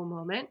beautiful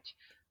moment.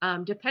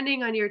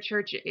 Depending on your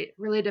church, it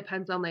really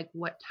depends on like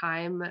what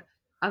time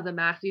of the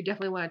mass. You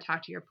definitely want to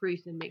talk to your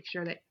priest and make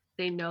sure that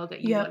they know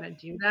that you want Yep.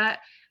 to do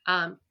that.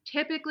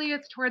 Typically,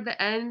 it's toward the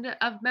end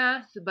of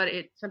mass, but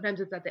sometimes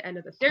it's at the end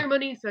of the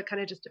ceremony, so it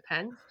kind of just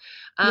depends.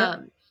 Yep.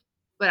 Um,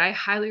 but I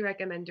highly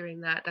recommend doing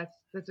that.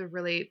 That's a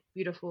really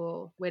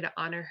beautiful way to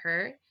honor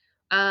her.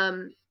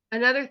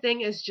 Another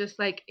thing is just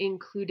like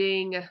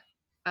including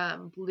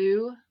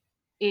blue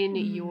in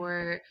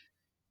your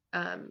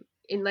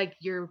in like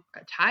your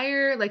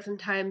attire. Like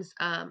sometimes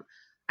I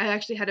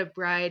actually had a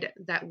bride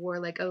that wore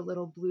like a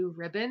little blue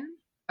ribbon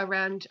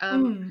around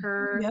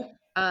her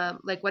Yep.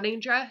 like wedding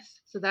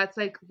dress. So that's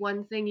like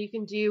one thing you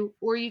can do,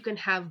 or you can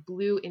have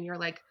blue in your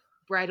like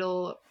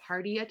bridal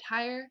party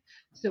attire.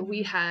 So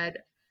we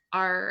had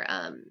our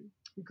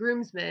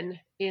groomsmen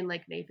in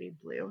like navy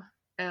blue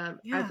as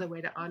Yeah. a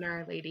way to honor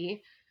Our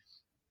Lady.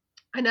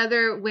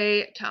 Another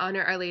way to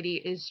honor Our Lady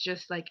is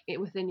just like it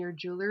within your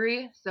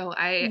jewelry. So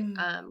I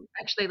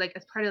actually like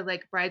as part of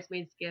like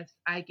bridesmaids gifts,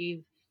 I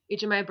gave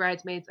each of my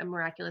bridesmaids a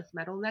miraculous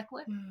metal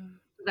necklace.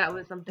 That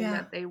was something Yeah.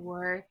 that they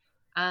wore,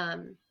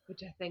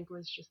 which I think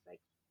was just like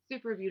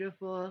super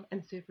beautiful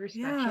and super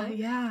Yeah. special.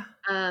 Yeah.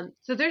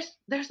 So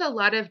there's a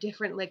lot of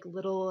different like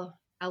little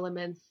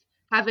elements.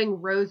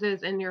 Having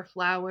roses in your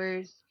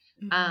flowers,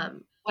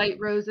 white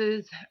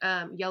roses,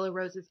 yellow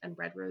roses, and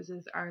red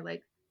roses are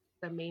like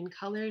the main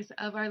colors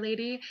of Our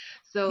Lady.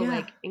 So Yeah.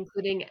 like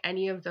including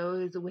any of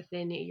those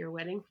within your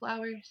wedding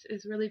flowers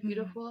is really Mm.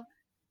 beautiful.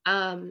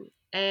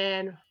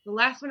 And the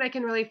last one I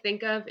can really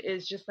think of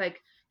is just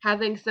like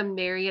having some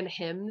Marian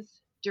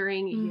hymns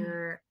during Mm.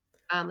 your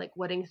like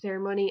wedding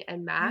ceremony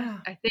and mass.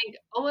 Yeah. I think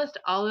almost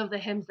all of the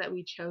hymns that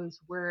we chose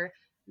were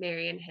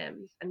Marian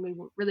hymns, and we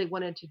really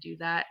wanted to do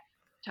that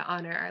to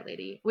honor Our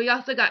Lady. We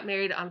also got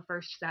married on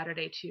First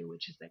Saturday too,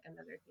 which is like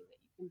another thing that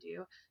you can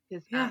do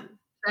because Yeah.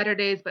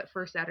 Saturdays, but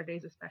first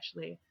Saturdays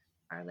especially,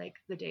 are like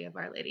the day of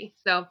Our Lady.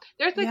 So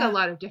there's like a Yeah.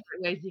 lot of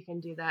different ways you can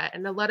do that,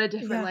 and a lot of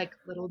different Yeah. like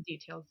little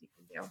details you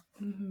can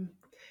do.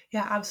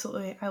 Yeah,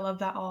 absolutely. I love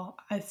that all.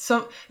 There's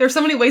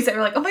so many ways that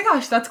you're like, oh my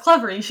gosh, that's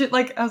clever. You should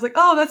like. I was like,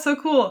 oh, that's so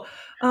cool.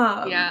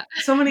 Yeah.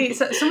 So many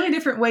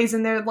different ways,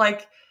 and they're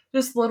like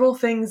just little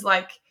things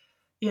like,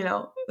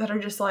 that are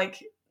just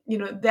like,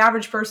 the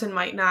average person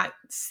might not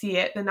see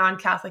it. The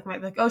non-Catholic might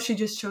be like, oh, she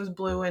just chose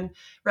blue and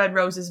red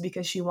roses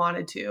because she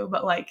wanted to,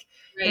 but like,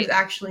 there's Right.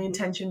 actually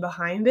intention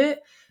behind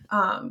it.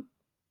 Um,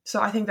 so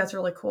I think that's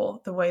really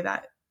cool the way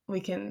that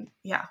we can,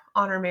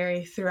 honor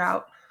Mary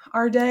throughout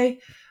our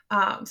day.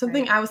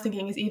 Something Right. I was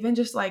thinking is even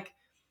just like,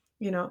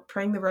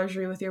 praying the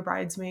rosary with your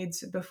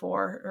bridesmaids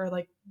before, or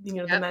like, the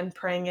Yep. men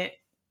praying it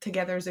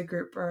together as a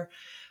group, or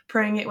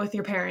praying it with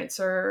your parents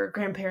or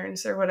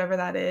grandparents or whatever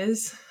that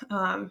is.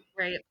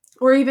 Right.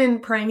 Or even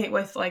praying it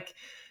with like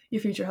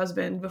your future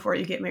husband before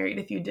you get married,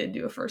 if you did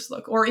do a first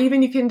look, or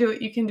even you can do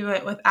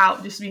it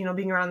without just, being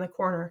around the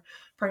corner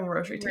praying a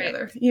rosary Right.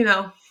 together,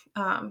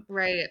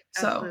 Right.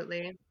 so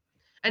Absolutely.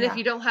 And if yeah.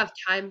 you don't have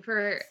time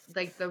for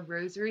like the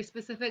rosary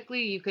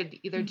specifically, you could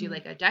either do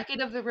like a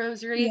decade of the Yeah.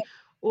 rosary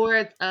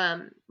or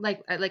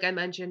like I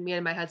mentioned, me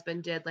and my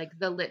husband did like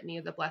the Litany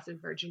of the Blessed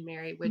Virgin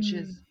Mary, which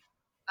is Mm.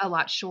 a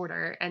lot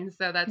shorter. And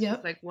so that's just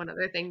Yep. like one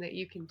other thing that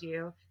you can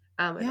do.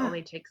 It Yeah.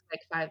 only takes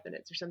like 5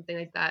 minutes or something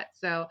like that.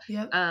 So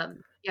Yep.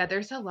 yeah,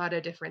 there's a lot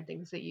of different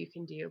things that you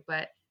can do,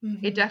 but Hmm.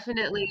 it's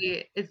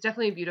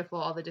definitely beautiful,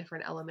 all the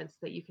different elements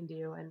that you can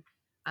do. And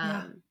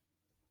Yeah. um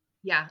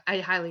yeah, I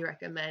highly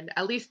recommend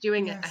at least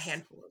doing a Yes.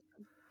 handful of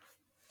them.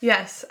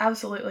 Yes,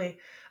 absolutely.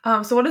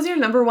 So what is your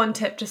number one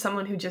tip to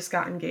someone who just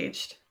got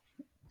engaged?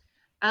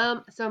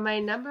 So my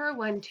number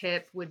one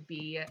tip would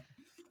be,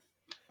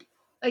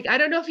 like, I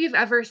don't know if you've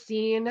ever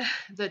seen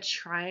the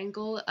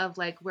triangle of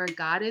like where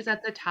God is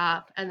at the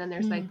top, and then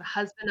there's like Mm. the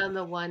husband on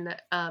the one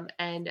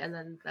end, and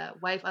then the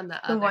wife on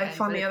the The other wife end.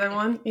 on But the it's other like,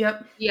 one.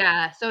 Yep.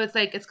 yeah, so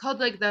it's called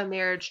like the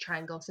marriage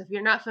triangle. So if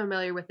you're not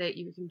familiar with it,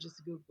 you can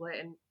just Google it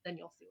and then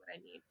you'll see what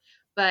I mean.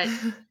 But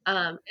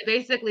it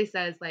basically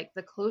says like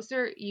the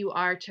closer you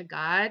are to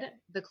God,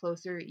 the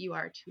closer you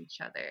are to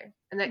each other.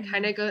 And that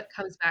kind Mhm. of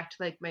comes back to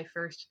like my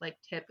first like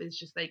tip is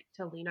just like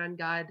to lean on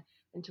God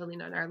and to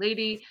lean on Our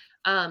Lady.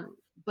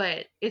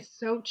 But it's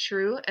so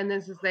true, and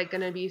this is like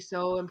going to be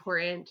so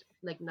important,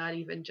 like not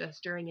even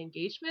just during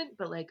engagement,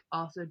 but like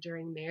also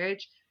during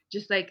marriage.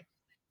 Just like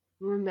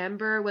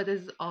remember what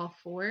this is all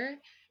for. Mhm.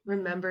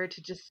 Remember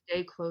to just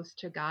stay close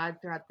to God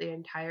throughout the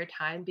entire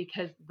time,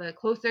 because the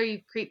closer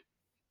you creep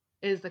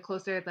is the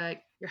closer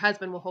like your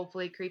husband will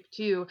hopefully creep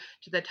to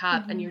the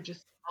top, and you're Mhm.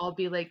 just all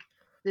be like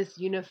this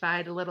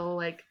unified little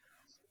like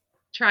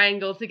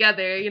triangle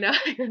together, you know?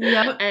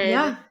 Yep. And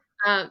Yeah.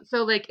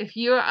 so like if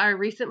you are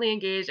recently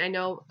engaged, I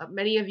know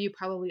many of you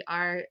probably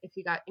are if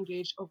you got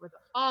engaged over the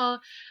fall.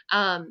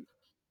 um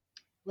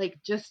like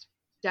just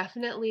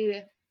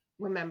definitely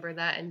remember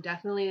that, and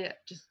definitely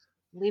just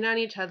lean on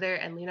each other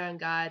and lean on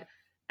God.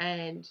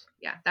 And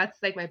yeah, that's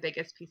like my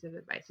biggest piece of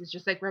advice is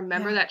just like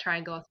remember Yeah. that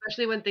triangle,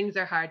 especially when things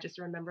are hard. Just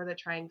remember the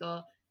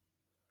triangle,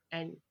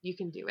 and you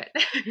can do it.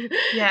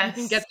 You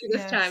can get Yes. through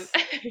this time.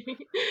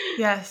 Yes.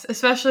 Yes,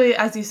 especially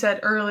as you said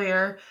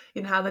earlier,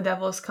 how the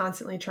devil is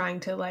constantly trying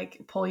to like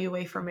pull you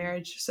away from Mhm.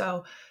 marriage.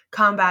 So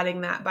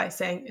combating that by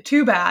saying,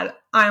 "Too bad,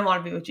 I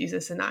want to be with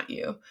Jesus and not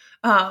you."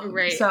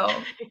 Right.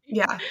 So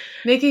yeah,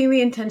 making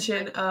the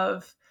intention Exactly.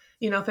 of,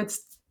 if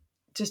it's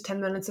just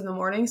 10 minutes in the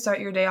morning, start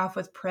your day off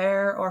with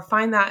prayer, or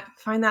find that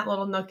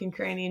little nook and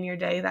cranny in your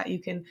day that you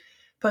can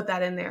put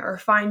that in there, or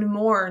find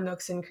more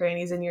nooks and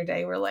crannies in your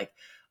day where like,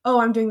 oh,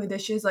 I'm doing the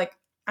dishes, like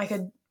I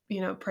could,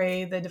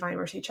 pray the Divine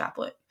Mercy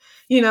Chaplet,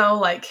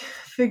 like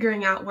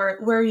figuring out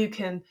where you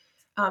can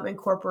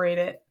incorporate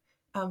it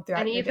And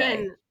throughout your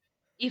day.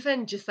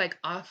 even just like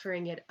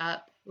offering it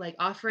up, like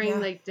offering Yeah.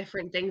 like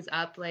different things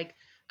up, like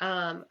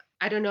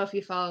I don't know if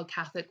you follow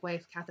Catholic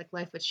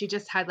Life, but she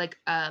just had like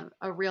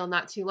a reel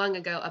not too long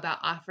ago about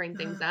offering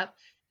things Uh, up.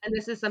 And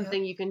this is yep.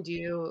 something you can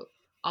do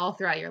all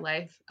throughout your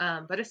life,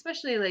 but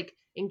especially like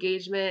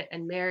engagement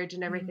and marriage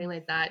and everything Mhm.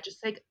 like that,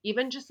 just like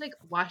even just like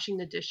washing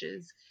the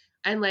dishes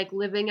and like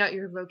living out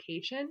your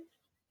vocation,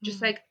 just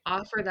Mhm. like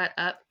offer that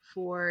up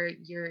for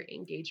your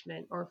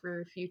engagement or for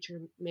your future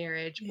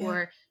marriage, Yeah.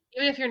 or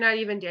even if you're not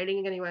even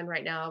dating anyone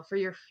right now, for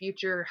your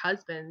future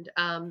husband.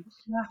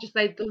 Yeah. Just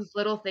like those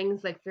little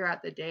things like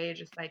throughout the day,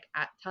 just like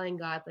telling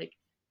God like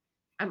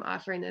I'm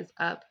offering this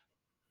up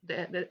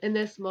in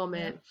this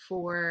Yeah. moment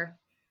for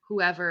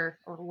whoever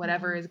or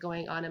whatever Mhm. is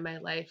going on in my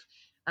life.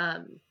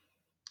 um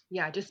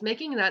yeah, just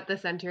making that the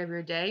center of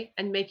your day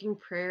and making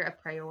prayer a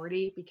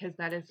priority, because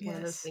that is one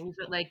of those Yes. things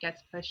that like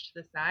gets pushed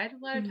to the side a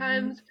lot of Mhm.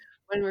 times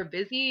when we're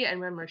busy and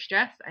when we're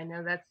stressed. I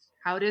know that's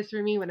how it is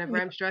for me. Whenever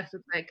Yeah. I'm stressed,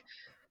 it's like,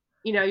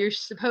 you're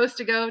supposed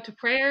to go to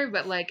prayer,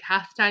 but like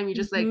half the time you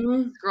just like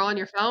Mhm. scroll on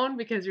your phone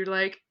because you're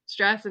like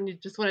stressed and you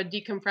just want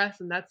to decompress,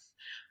 and that's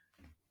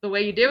the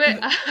way you do it.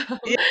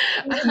 Yeah.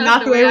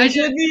 Not The the way way I we did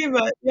should it. be,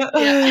 but Yeah.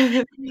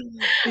 yeah.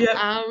 Yep.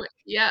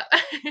 Yeah.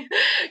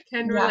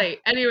 Can Yeah. relate.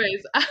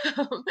 Anyways,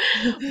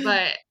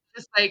 but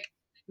just like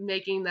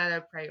making that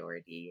a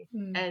priority.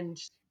 Mm. And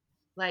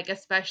like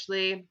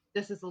especially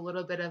this is a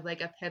little bit of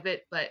like a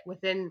pivot, but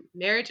within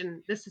marriage,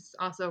 and this is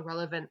also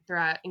relevant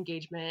throughout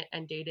engagement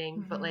and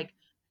dating, but Mhm. like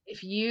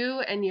if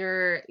you and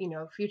your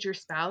future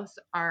spouse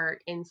are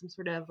in some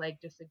sort of like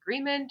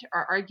disagreement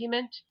or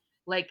argument,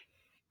 like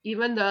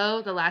even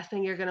though the last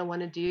thing you're going to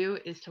want to do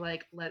is to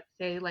like let's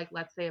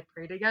say a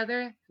prayer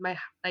together,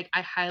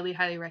 I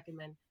highly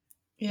recommend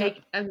Yep.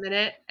 take a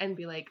minute and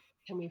be like,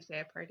 can we say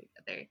a prayer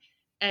together?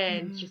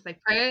 And Mhm. just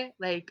like pray,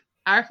 like,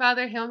 Our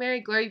Father, Hail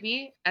Mary, glory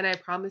be. And I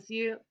promise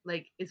you,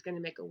 like, it's going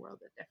to make a world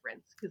of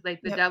difference. Because,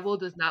 like, the Yep. devil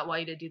does not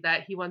want you to do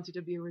that. He wants you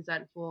to be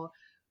resentful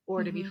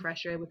or to be Mhm.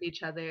 frustrated with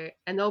each other.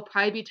 And there'll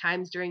probably be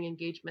times during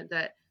engagement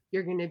that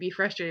you're going to be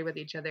frustrated with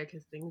each other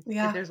because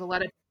Yeah.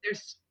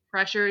 there's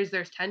pressures,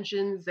 there's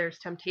tensions, there's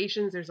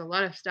temptations, there's a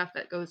lot of stuff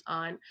that goes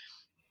on.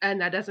 And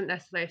that doesn't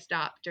necessarily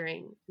stop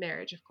during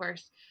marriage, of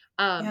course.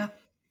 Um, Yeah.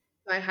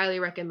 so I highly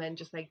recommend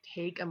just like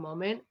take a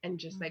moment and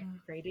just like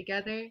Mhm. pray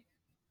together,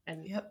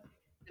 and Yep.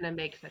 it's gonna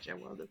make such a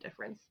world of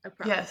difference. I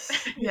promise.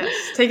 Yes.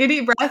 Yes. Take a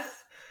deep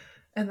breath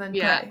and then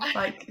Yeah. pray.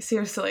 Like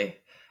seriously.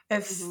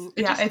 It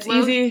Yeah, just it's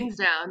slows easy. things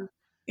down.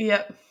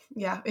 Yep.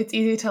 Yeah, it's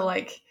easy to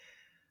like,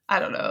 I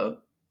don't know,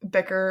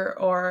 bicker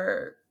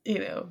or,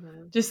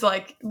 Hmm. just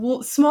like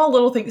small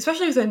little things,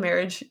 especially within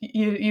marriage.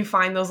 You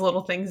find those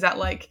little things that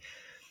like,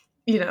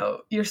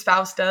 your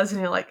spouse does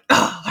and you're like,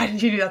 "Oh, why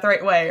didn't you do that the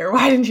right way?" Or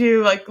 "Why didn't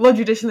you like load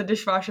your dish in the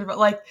dishwasher?" But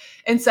like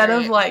instead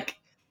of Right. like,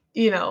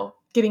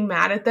 getting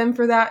mad at them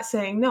for that,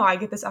 saying, "No, I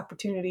get this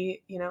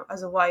opportunity,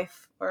 as a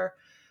wife or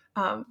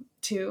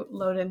to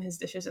load in his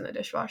dishes in the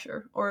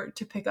dishwasher or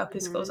to pick up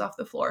his clothes Hmm. off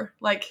the floor."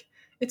 Like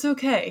it's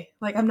okay.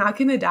 Like, I'm not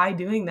going to die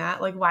doing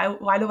that. Like,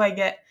 why do I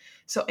get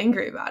so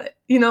angry about it?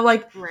 You know,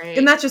 like, and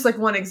Right. that's just like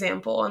one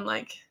example. And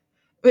like,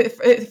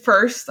 at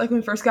first, like when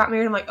we first got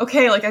married, I'm like,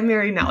 okay, like I'm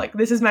married now. Like,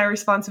 this is my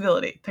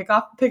responsibility. Pick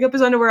up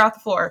his underwear off the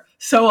floor.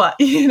 So what?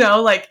 You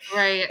know, like,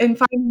 Right. and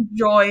find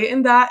joy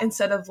in that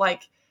instead of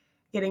like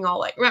getting all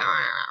like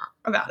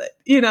about it,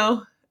 you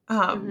know?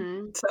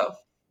 Mhm. So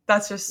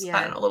that's just,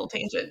 I don't Yeah. know, a little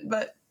tangent,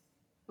 but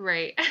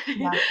Right.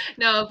 yeah.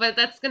 No, but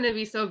that's going to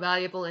be so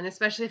valuable, and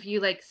especially if you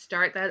like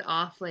start that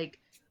off like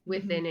Mhm.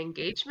 within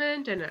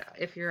engagement, and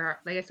if you're,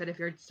 like I said, if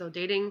you're still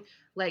dating,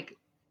 like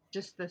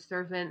just the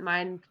servant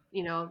mind,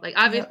 like Yep.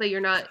 obviously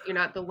you're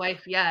not the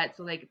wife yet,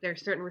 so like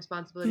there's certain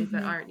responsibilities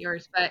that Mhm. aren't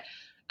yours, but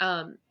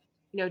um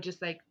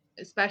just like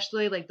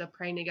especially like the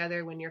praying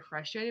together when you're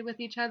frustrated with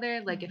each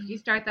other, like if you Mhm.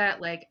 start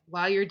that like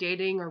while you're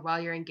dating or while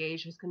you're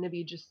engaged, it's going to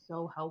be just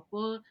so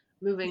helpful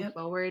moving Yep.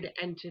 forward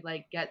and to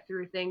like get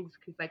through things,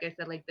 because like I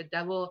said, like the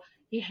devil,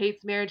 he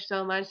hates marriage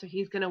so much, so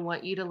he's going to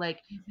want you to like,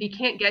 if he Mhm.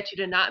 can't get you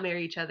to not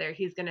marry each other,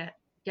 he's going to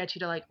get you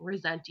to like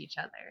resent each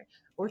other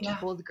or to Yeah.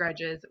 hold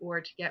grudges or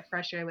to get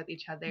frustrated with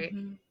each other.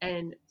 Mhm.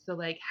 And so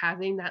like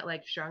having that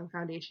like strong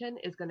foundation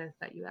is going to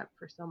set you up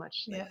for so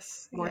much like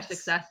Yes. more Yes.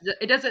 success.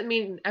 It doesn't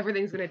mean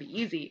everything's going to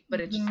be easy,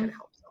 but it's just going Mhm. to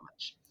help so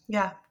much.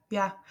 Yeah.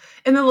 Yeah.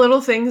 And the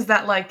little things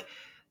that like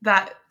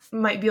that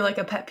might be like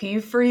a pet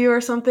peeve for you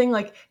or something,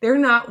 like they're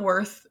not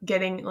worth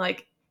getting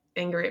like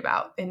angry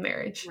about in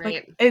marriage. Like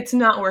Right. it's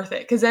not worth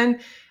it. Cause then,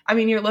 I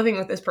mean, you're living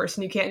with this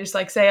person. You can't just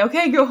like say,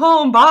 okay, go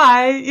home,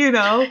 bye, you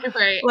know?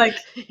 Right. Like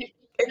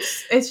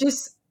it's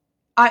just,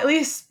 at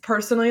least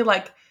personally,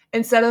 like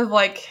instead of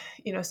like,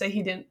 say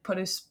he didn't put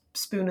his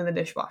spoon in the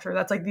dishwasher,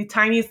 that's like the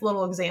tiniest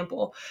little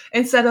example.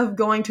 Instead of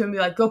going to him and be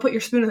like, go put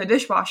your spoon in the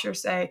dishwasher,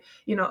 say,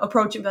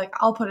 approach and be like,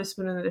 I'll put a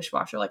spoon in the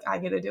dishwasher, like I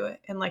get to do it.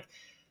 And like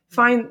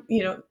find,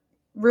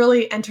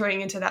 really entering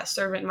into that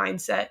servant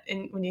mindset.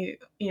 And when you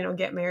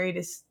get married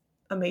is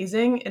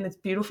amazing and it's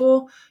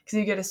beautiful because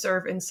you get to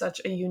serve in such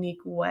a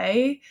unique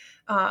way.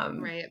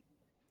 um, Right.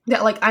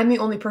 that like I'm the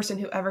only person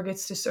who ever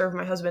gets to serve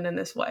my husband in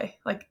this way,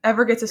 like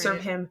ever get to serve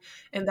Right. him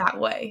in that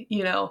way,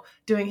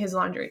 doing his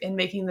laundry and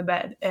making the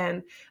bed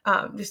and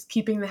just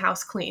keeping the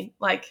house clean.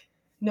 Like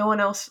no one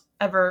else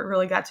ever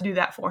really got to do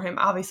that for him,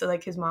 obviously,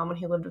 like his mom when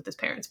he lived with his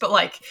parents, but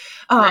like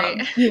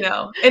Right.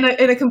 in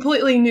a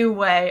completely new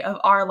way of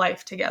our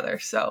life together.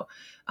 So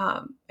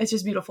it's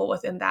just beautiful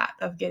within that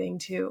of getting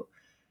to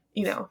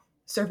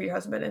serve your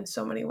husband in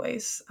so many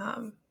ways.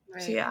 So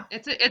Right. yeah,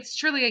 It's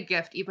truly a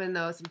gift, even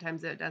though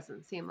sometimes it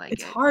doesn't seem like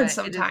it's it. hard But it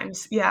is,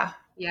 sometimes. Yeah.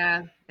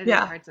 yeah, it is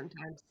Yeah. hard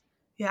sometimes.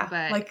 Yeah.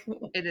 But Like,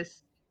 it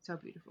is so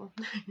beautiful.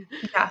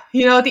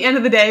 yeah. At the end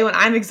of the day, when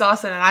I'm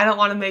exhausted and I don't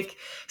want to make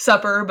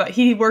supper, but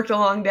he worked a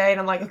long day and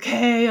I'm like,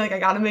 okay, like I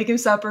got to make him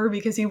supper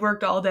because he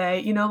worked all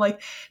day,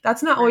 like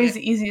that's not always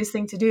Right. the easiest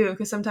thing to do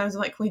because sometimes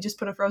I'm like, can we just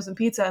put a frozen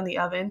pizza in the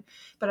oven?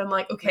 But I'm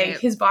like, okay, Right.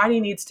 his body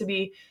needs to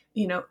be,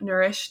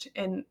 nourished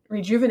and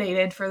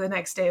rejuvenated for the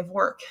next day of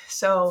work.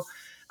 So,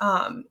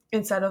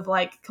 instead of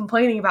like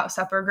complaining about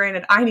supper,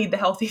 granted, I need the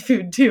healthy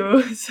food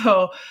too.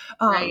 So,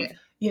 Right.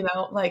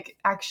 like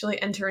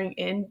actually entering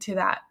into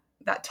that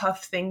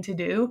tough thing to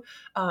do,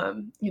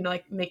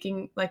 like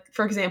making, like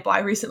for example, I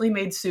recently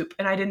made soup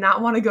and I did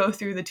not want to go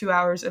through the 2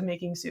 hours of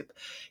making soup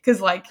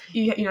because like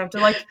you have to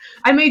like,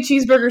 I made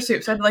cheeseburger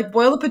soup, so I had to like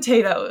boil the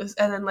potatoes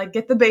and then like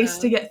get the base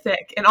Uh, to get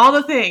thick and all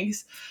the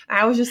things, and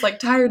I was just like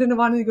tired and I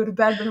wanted to go to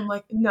bed, but I'm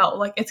like, no,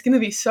 like it's gonna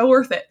be so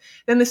worth it.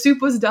 Then the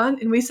soup was done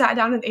and we sat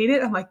down and ate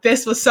it. I'm like,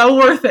 this was so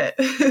worth it.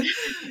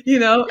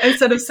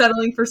 Instead of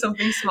settling for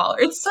something smaller.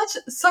 It's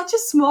such a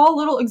small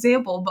little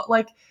example, but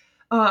like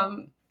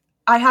um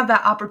I have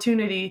that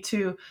opportunity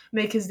to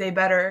make his day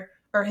better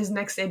or his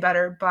next day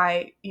better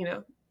by,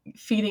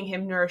 feeding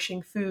him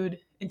nourishing food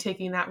and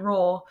taking that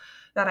role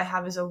that I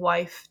have as a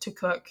wife to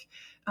cook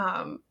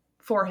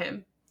for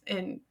him.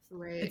 And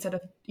right. instead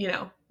of,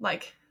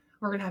 like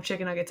we're going to have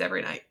chicken nuggets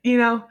every night,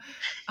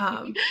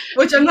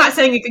 which I'm not Yeah.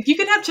 saying you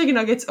can have chicken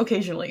nuggets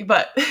occasionally,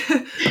 but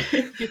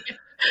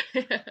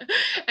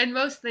And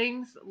most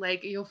things,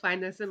 like you'll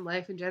find this in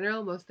life in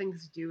general, most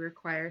things do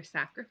require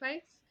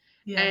sacrifice.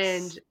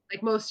 And yes.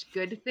 like most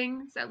good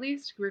things, at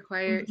least,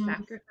 require Hmm.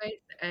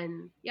 sacrifice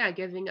and, yeah,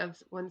 giving of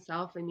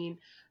oneself. I mean,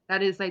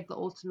 that is like the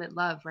ultimate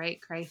love,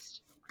 right?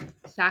 Christ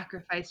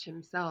sacrificed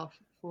himself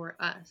for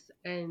us.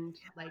 And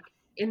like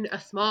in a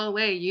small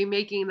way, you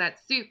making that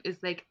soup is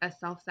like a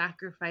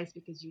self-sacrifice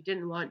because you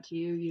didn't want to.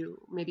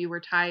 You maybe were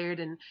tired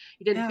and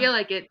you didn't Yeah. feel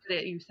like it,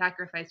 but you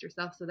sacrificed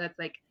yourself. So that's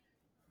like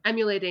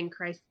emulating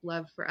Christ's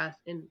love for us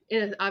in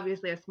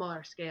obviously a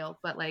smaller scale,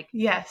 but like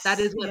that Yes.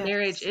 is what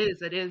marriage Yes.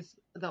 is. It is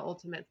the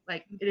ultimate,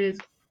 like it Hmm. is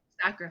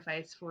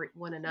sacrifice for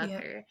one Yep.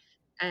 another.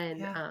 And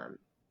Yeah.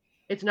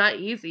 it's not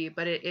easy,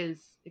 but it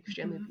is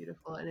extremely Hmm.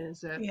 beautiful, and it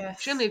is a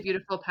extremely Yes.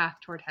 beautiful path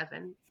toward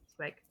heaven. It's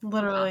like it's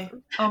Literally.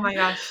 awesome. Oh my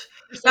gosh.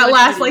 There's so That much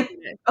last, beauty like,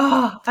 in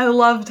oh, I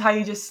loved how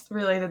you just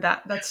related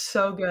that. That's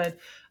so good.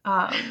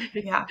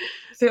 it. Yeah.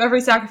 Through every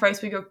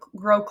sacrifice, we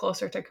grow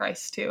closer to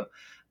Christ too.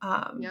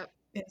 Yep.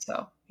 And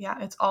so,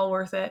 yeah, it's all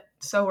worth it.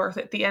 So worth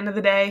it. At the end of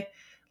the day,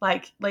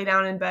 like lay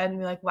down in bed and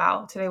be like,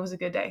 wow, today was a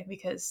good day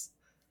because,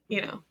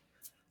 you know,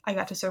 I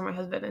got to serve my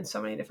husband in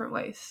so many different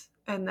ways.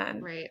 And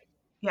then, Right.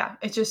 yeah,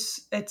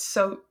 it's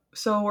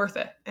so worth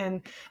it.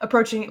 And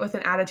approaching it with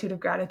an attitude of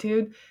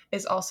gratitude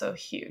is also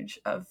huge,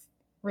 of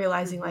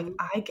realizing like, Mm-hmm.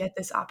 I get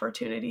this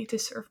opportunity to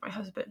serve my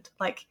husband.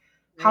 Like,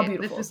 how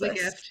Right. This beautiful is is the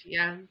this? gift.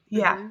 Yeah.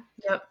 Yeah. Mm-hmm.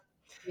 Yep.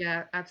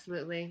 Yeah,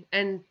 absolutely.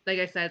 And like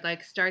I said,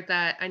 like start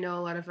that. I know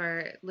a lot of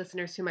our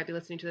listeners who might be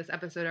listening to this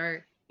episode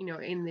are,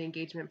 in the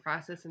engagement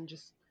process, and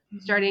just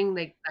Mm-hmm. starting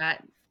like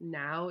that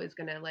now is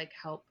going to like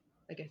help,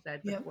 like I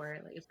said Yep. before,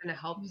 like it's going to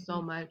help Mm-hmm.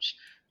 so much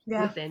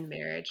Yeah. within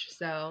marriage.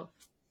 So,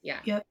 yeah,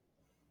 Yep.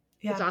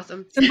 it's Yeah.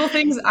 awesome. Simple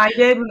things I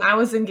did when I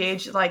was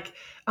engaged, like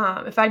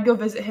if I'd go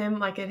visit him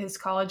like at his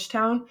college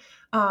town,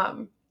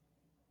 um,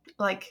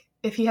 like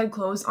if he had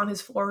clothes on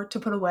his floor to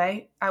put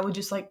away, I would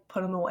just like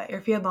put them away. Or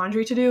if he had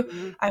laundry to do,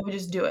 Mhm. I would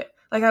just do it.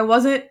 Like I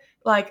wasn't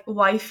like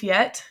wife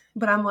yet,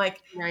 but I'm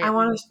like I Right.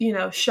 want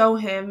to, show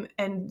him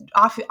and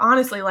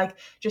honestly like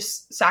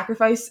just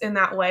sacrifice in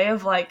that way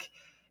of like,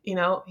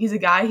 he's a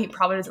guy, he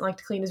probably doesn't like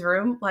to clean his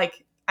room.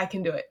 Like I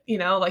can do it,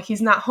 like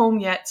he's not home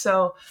yet,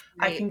 so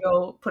I Right. can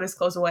go put his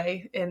clothes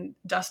away and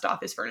dust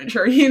off his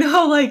furniture,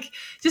 like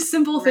just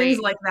simple things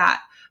Right. like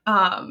that.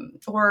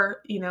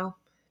 Or,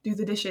 do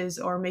the dishes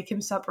or make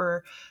him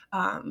supper.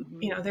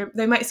 Mhm.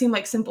 They might seem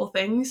like simple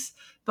things,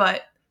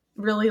 but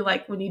really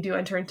like when you do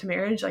enter into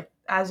marriage, like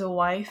as a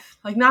wife,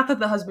 like not that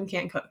the husband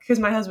can't cook, because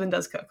my husband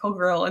does cook, he'll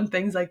grill and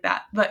things like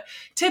that. But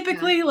Yeah.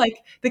 typically like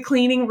the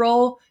cleaning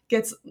role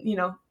gets,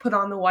 put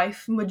on the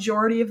wife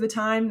majority of the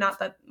time. Not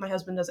that my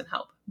husband doesn't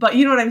help, but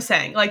you know what I'm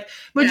saying? Like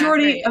Yeah.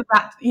 majority Right. of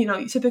that,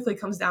 typically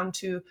comes down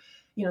to,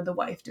 the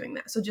wife doing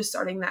that. So just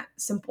starting that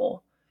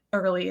simple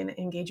early in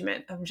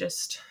engagement of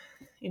just,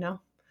 you know,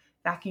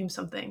 vacuum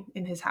something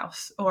in his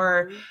house,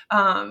 or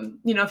Mhm.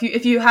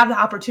 if you have the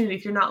opportunity,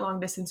 if you're not long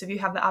distance, if you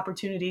have the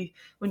opportunity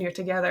when you're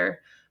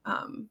together,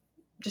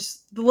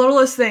 just the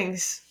littlest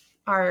things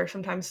are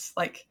sometimes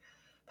like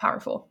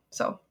powerful.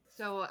 So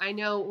I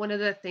know one of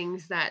the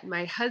things that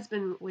my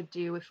husband would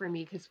do for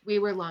me, because we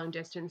were long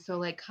distance, so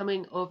like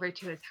coming over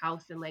to his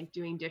house and like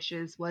doing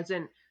dishes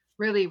wasn't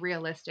really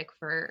realistic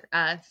for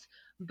us.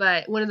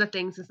 But one of the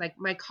things is like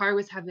my car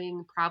was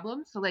having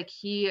problems, so like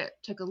he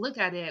took a look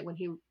at it when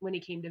he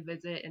came to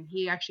visit, and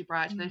he actually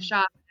brought it to the Mm,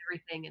 shop and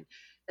everything, and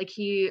like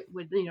he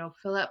would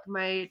fill up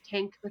my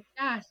tank with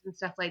gas and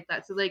stuff like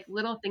that. So like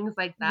little things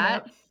like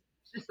that, yep.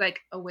 just like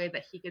a way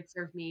that he could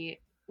serve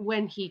me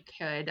when he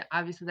could.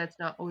 Obviously, that's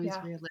not always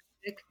Yeah.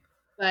 realistic,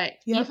 but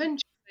Yep. even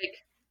just like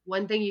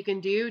one thing you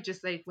can do,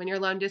 just like when you're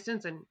long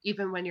distance and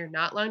even when you're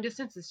not long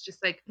distance, is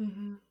just like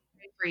Mm-hmm.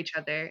 pray for each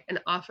other and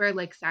offer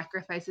like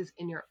sacrifices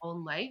in your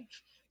own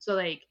life. So,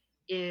 like,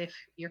 if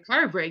your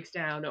car breaks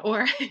down,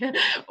 or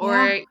or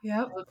Yeah.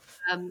 Yep.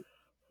 um,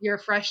 you're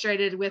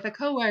frustrated with a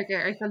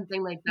coworker or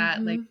something like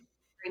that, like Mm-hmm.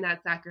 bring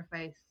that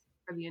sacrifice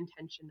for the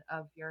intention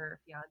of your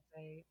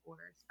fiance or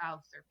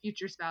spouse or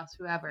future spouse,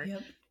 whoever.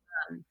 Yep.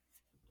 Um,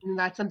 and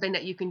that's something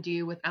that you can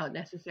do without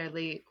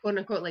necessarily, quote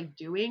unquote, like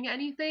doing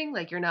anything.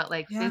 Like you're not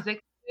like Yeah.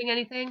 physically doing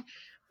anything,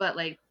 but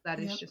like that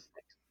is Yep. just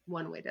like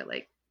one way to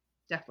like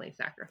definitely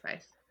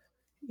sacrifice.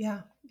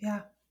 Yeah.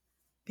 Yeah.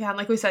 Yeah. And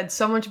like we said,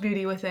 so much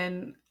beauty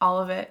within all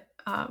of it.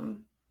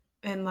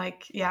 And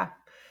like, yeah,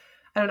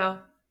 I don't know.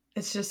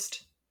 It's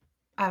just,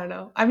 I don't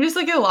know. I'm just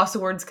like at a loss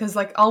of words, because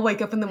like I'll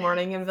wake up in the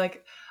morning and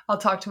like I'll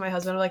talk to my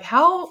husband. I'm like,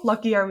 how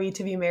lucky are we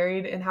to be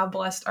married, and how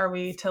blessed are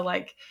we to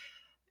like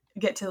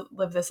get to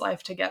live this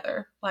life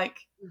together? Like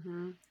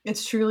Hmm.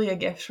 it's truly a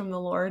gift from the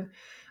Lord.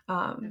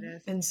 It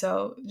is. And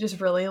so just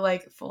really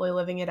like fully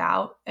living it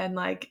out, and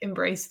like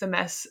embrace the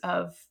mess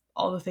of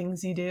all the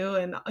things you do,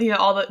 and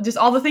all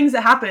the things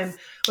that happen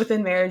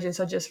within marriage. And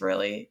so just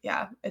really,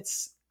 yeah,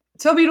 it's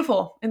so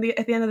beautiful. And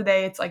at the end of the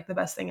day, it's like the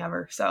best thing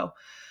ever. So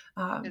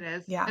It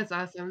is. yeah, It's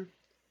awesome.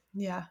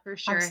 yeah, For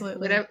sure.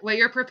 absolutely. What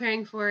you're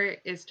preparing for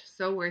is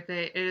so worth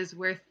it. It is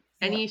worth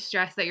Yep. any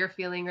stress that you're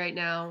feeling right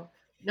now,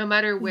 no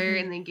matter where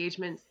Mm-hmm. in the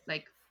engagement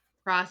like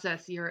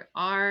process you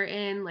are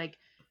in. Like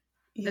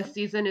the Yep.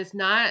 season is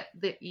not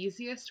the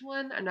easiest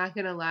one. I'm not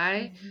gonna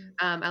lie.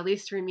 Mm-hmm. At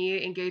least for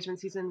me, engagement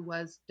season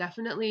was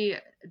definitely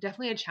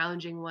a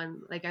challenging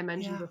one. Like I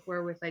mentioned Yeah.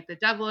 before, with like the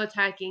devil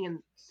attacking and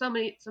so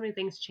many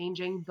things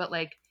changing, but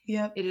like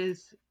Yep. it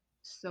is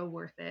so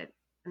worth it.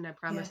 And I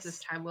promise this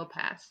Yes, time will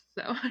pass.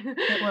 So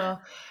it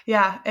will.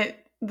 Yeah.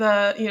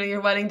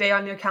 Your wedding day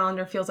on your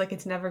calendar feels like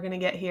it's never going to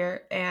get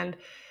here. And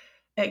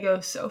it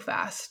goes so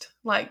fast.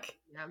 Like,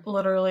 yeah.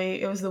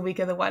 literally, it was the week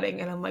of the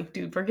wedding. And I'm like,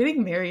 dude, we're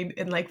getting married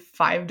in like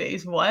 5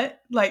 days. What?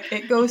 Like,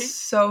 it goes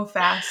so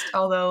fast.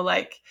 Although,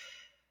 like,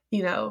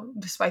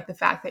 despite the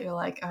fact that you're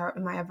like,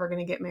 am I ever going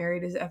to get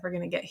married? Is it ever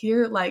going to get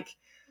here? Like,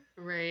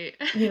 Right.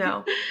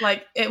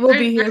 like it will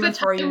be here There's a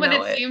before you time when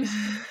know it it. seems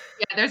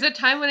yeah, there's a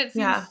time when it seems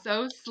Yeah.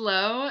 so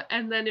slow,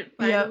 and then it Yep.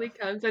 finally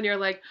comes and you're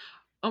like,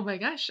 "Oh my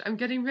gosh, I'm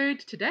getting married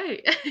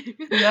today."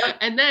 Yep.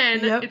 And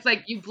then Yep. it's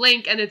like you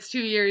blink and it's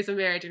 2 years of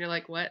marriage and you're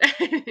like, "What?" So,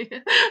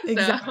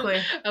 Exactly.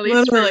 at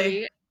least for Literally.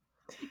 me.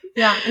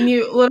 Yeah, and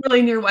you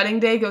literally your wedding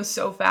day goes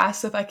so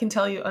fast. If I can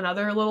tell you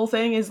another little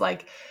thing is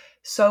like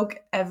soak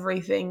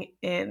everything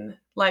in.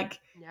 Like,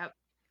 Yep.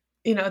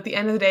 at the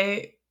end of the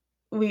day,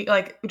 we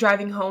like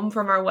driving home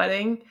from our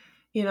wedding,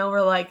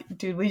 we're like,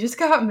 dude, we just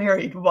got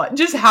married. What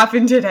just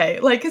happened today?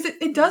 Like, because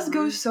it does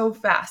go Hmm. so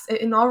fast.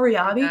 In all It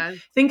reality, does.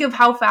 think of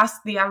how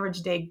fast the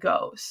average day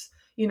goes.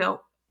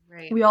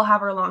 Right. We all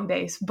have our long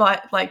days,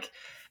 but like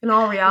in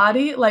all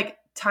reality, like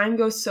time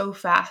goes so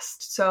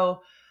fast.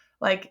 So,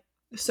 like,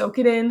 soak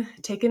it in,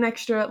 take an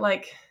extra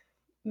like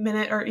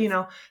minute or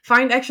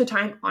find extra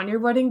time on your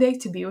wedding day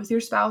to be with your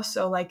spouse.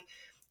 So like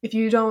if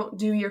you don't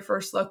do your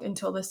first look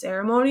until the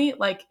ceremony,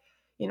 like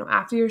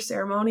after your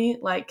ceremony,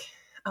 like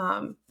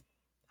um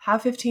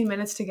have 15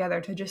 minutes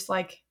together to just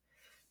like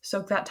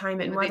soak that time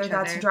Be in, with whether each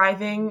that's other.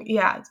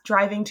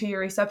 driving to your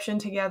reception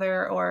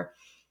together or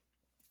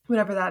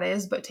whatever that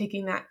is, but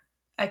taking that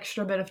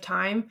extra bit of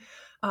time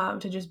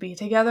to just be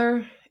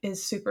together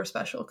is super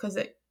special because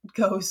it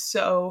goes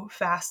so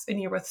fast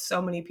and you're with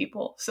so many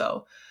people.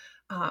 So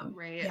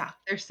Right. yeah.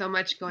 There's so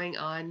much going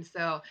on.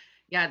 So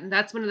yeah, and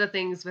that's one of the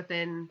things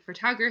within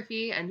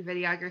photography and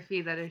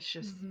videography that is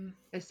just Hmm.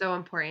 is so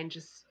important.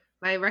 Just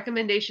my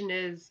recommendation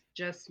is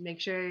just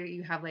make sure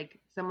you have like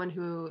someone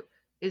who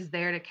is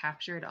there to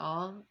capture it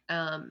all.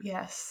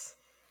 Yes.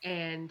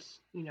 And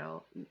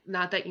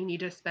not that you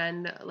need to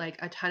spend like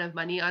a ton of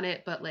money on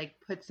it, but like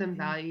put some Hmm.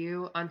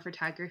 value on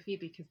photography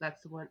because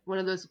that's one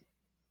of those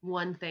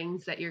one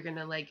things that you're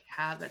gonna like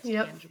have that's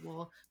Yep.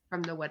 tangible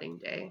from the wedding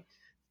day.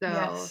 So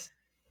Yes.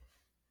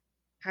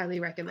 highly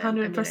recommend. I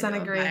mean, I 100% know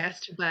I'm agree.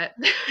 biased, but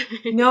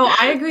No,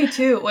 I agree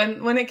too.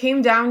 When it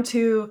came down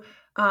to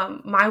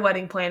my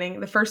wedding planning,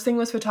 the first thing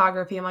was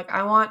photography. I'm like,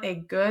 I want a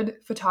good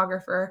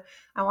photographer.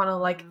 I want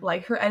to Mhm.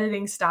 like her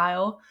editing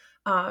style,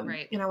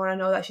 Right. and I want to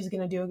know that she's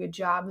going to do a good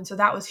job. And so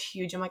that was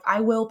huge. I'm like,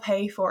 I will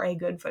pay for a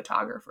good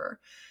photographer,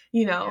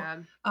 you know.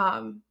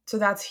 Yeah. So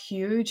that's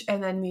huge.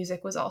 And then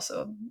music was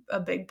also a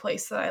big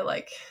place that I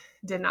like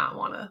did not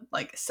want to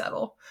like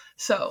settle.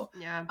 So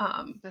Yeah.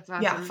 That's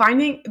yeah, awesome.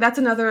 finding that's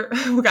another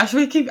oh gosh,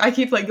 I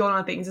keep like going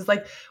on things. It's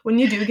like when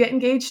you do get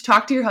engaged,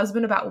 talk to your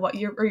husband about what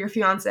your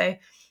fiance,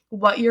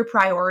 what your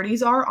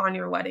priorities are on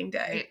your wedding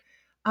day,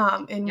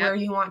 Right. and where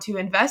Yep. you want to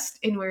invest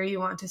and where you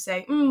want to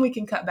say, we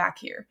can cut back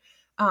here.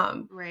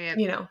 Um, Right.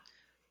 you know,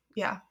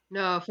 yeah,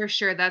 No, for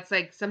sure. That's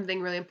like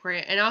something really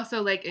important. And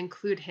also like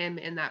include him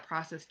in that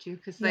process too.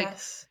 Cause like,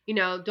 yes,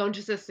 don't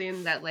just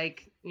assume that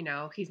like,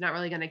 he's not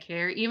really gonna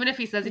care. Even if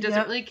he says he doesn't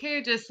yep, really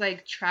care, just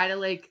like try to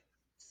like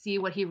see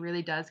what he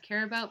really does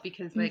care about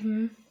because like,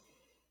 mm-hmm.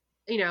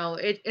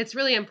 it's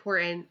really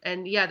important.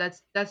 And yeah,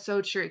 that's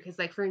so true. Cause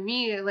like for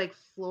me, like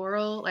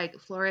floral, like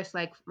florists,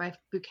 like my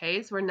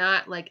bouquets were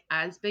not like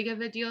as big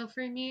of a deal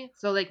for me.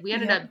 So like we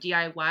ended Yep, up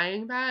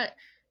DIYing that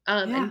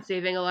yeah, and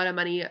saving a lot of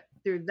money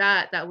through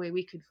that. That way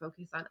we could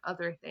focus on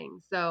other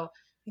things. So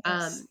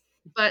yes,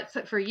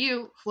 for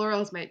you,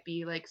 florals might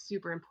be like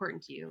super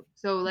important to you.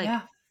 So like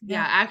yeah, yeah,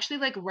 yeah, actually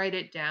like write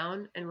it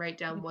down and write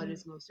down what mm-hmm.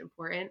 is most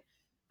important.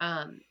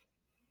 Um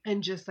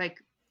and just like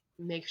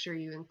make sure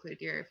you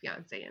include your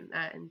fiance in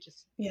that and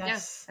just yeah,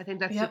 Yes, I think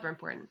that's yep. super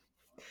important.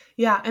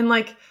 Yeah, and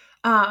like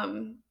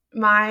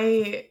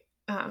my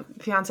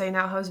fiance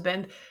now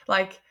husband,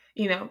 like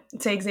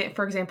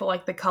for example,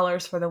 like the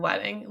colors for the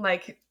wedding.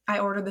 Like I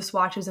ordered the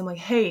swatches. And like,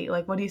 hey,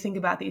 like, what do you think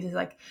about these? He's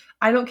like,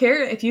 I don't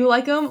care if you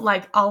like them.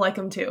 Like, I'll like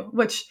them too.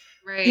 Which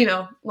Right.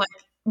 like,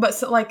 but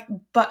so like,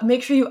 but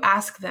make sure you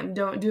ask them.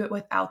 Don't do it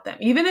without them.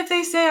 Even if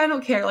they say I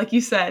don't care, like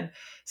you said,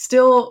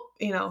 still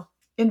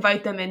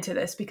invite them into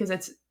this because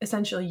it's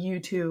essentially you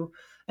two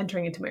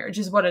entering into marriage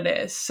is what it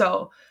is.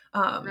 So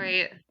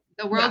Right.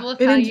 The world yeah, will it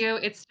tell in- you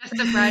it's just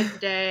the bride's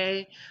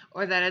day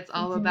or that it's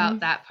all about Mhm.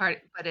 that part,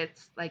 but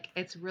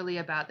it's really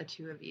about the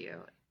two of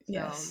you. So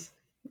Yes.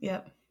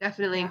 Yep.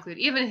 definitely Yeah. include,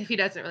 even if he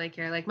doesn't really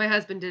care. Like my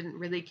husband didn't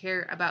really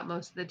care about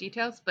most of the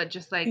details, but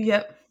just like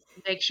Yep.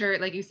 make sure,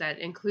 like you said,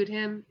 include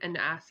him and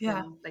ask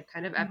Yeah. him like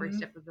kind of every Mhm.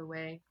 step of the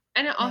way.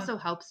 And it Yeah. also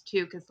helps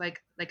too, because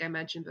like I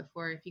mentioned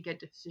before, if you get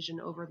decision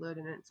overload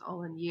and it's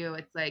all on you,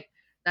 it's like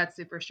that's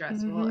super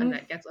stressful and Mhm.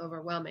 that gets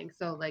overwhelming.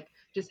 So like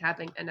just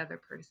having another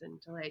person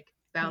to like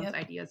bounce Yep.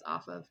 ideas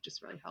off of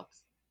just really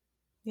helps.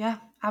 Yeah,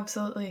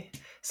 absolutely.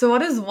 So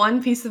what is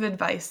one piece of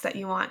advice that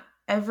you want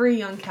every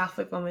young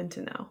Catholic woman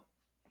to know?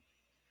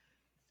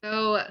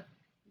 So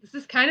this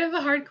is kind of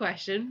a hard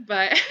question,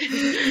 but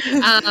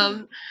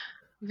um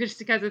just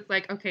because it's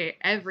like, okay,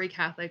 every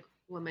Catholic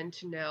woman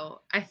to know.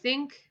 I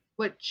think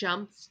what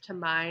jumps to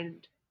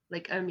mind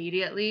like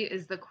immediately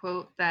is the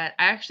quote that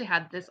I actually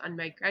had this on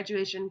my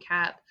graduation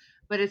cap,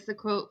 but it's the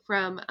quote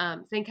from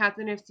St.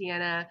 Catherine of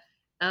Siena,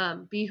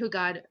 be who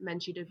God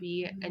meant you to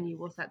be Mhm. and you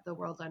will set the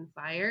world on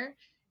fire.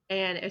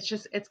 And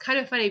it's kind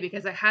of funny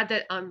because I had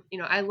that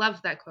I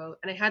loved that quote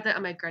and I had that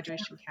on my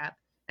graduation cap.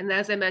 And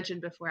as I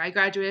mentioned before, I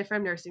graduated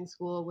from nursing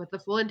school with the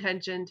full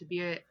intention to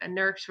be a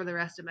nurse for the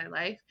rest of my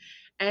life,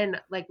 and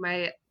like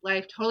my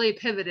life totally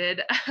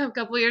pivoted a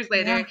couple years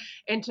Yeah. later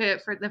into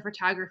for the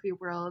photography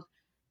world,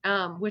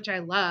 which I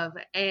love.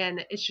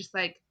 And it's just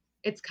like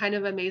it's kind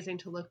of amazing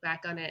to look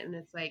back on it, and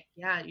it's like,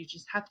 yeah, you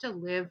just have to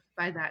live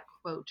by that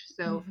quote.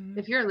 So Mm-hmm.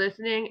 if you're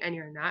listening and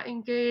you're not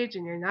engaged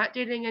and you're not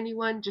dating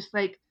anyone, just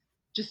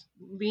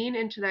lean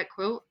into that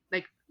quote.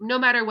 Like, no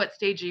matter what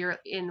stage you're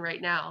in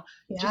right now,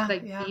 just Yeah,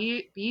 like yeah,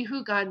 be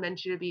who God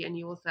meant you to be, and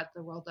you will set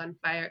the world on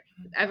fire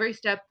with every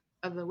step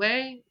of the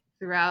way,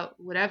 throughout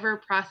whatever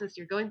process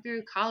you're going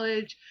through,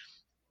 college,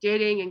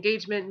 dating,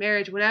 engagement,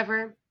 marriage,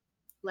 whatever.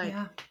 Like,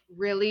 yeah.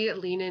 really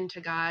lean into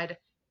God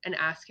and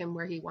ask him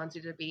where he wants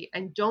you to be,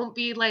 and don't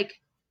be like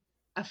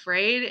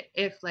afraid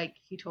if like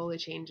he totally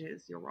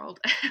changes your world.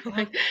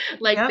 Yeah.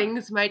 Like Yep.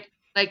 things might,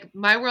 like,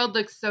 my world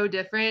looks so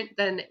different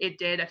than it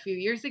did a few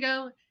years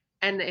ago,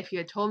 and if you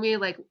had told me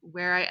like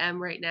where I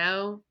am right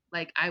now,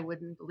 like, I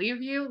wouldn't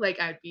believe you. Like,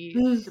 I'd be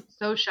Mm.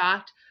 so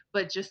shocked.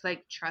 But just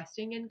like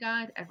trusting in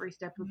God every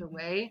step of the Mhm.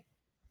 way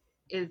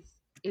is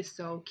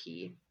so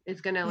key.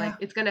 It's gonna, like, Yeah.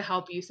 it's gonna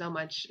help you so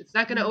much. It's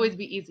not gonna always Mhm.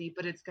 be easy,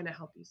 but it's gonna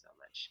help you so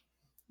much.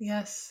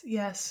 Yes,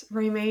 yes.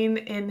 Remain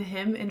in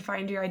him and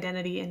find your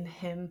identity in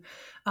him.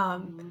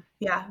 Mm-hmm.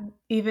 Yeah,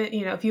 even,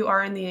 if you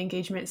are in the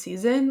engagement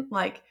season,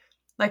 like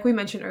we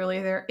mentioned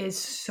earlier, there is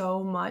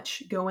so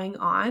much going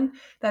on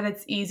that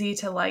it's easy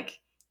to like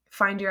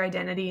find your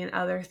identity in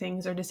other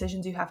things or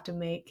decisions you have to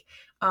make.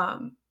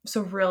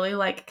 So really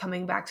like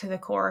coming back to the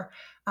core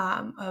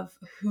of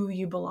who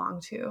you belong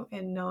to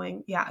and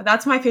knowing, yeah,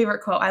 that's my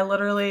favorite quote. I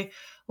literally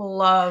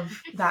love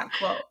that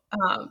quote.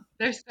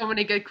 There's so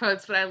many good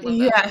quotes, but I love that one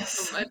so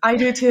Yes, much. I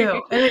do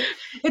too. And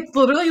it's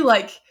literally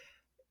like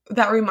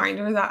that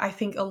reminder that I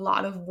think a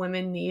lot of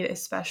women need,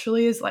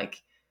 especially, is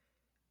like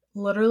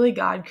literally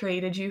God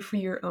created you for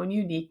your own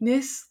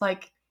uniqueness.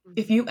 Like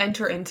if Mhm. you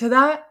enter into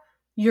that,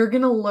 you're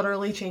going to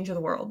literally change the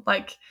world.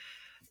 Like,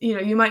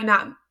 you might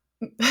not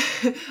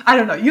I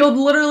don't know, you'll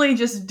literally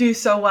just do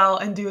so well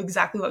and do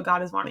exactly what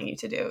God is wanting you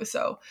to do.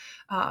 So,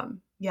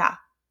 yeah,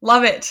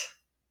 love it.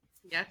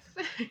 Yes.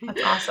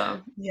 That's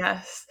awesome.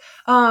 Yes.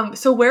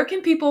 So where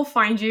can people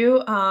find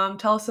you?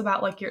 Tell us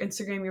about like your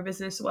Instagram, your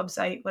business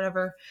website,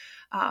 whatever.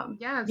 Yeah,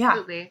 Yeah.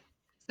 absolutely.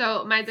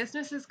 So my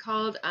business is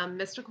called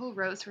Mystical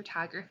Rose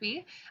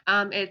Photography.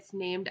 It's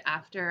named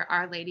after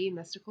Our Lady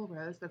Mystical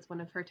Rose. That's one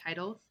of her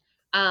titles.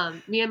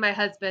 Me and my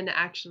husband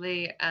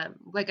actually,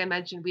 like I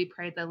mentioned, we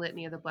prayed the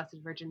Litany of the Blessed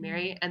Virgin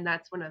Mary, Mm, and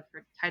that's one of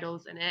her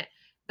titles in it.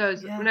 So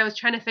yeah. when I was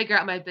trying to figure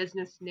out my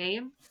business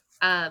name,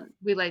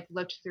 we like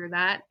looked through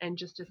that, and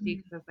just to see, Mm,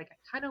 because I was like, I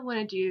kind of want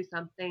to do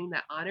something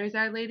that honors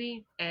Our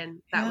Lady,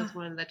 and that yeah. was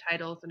one of the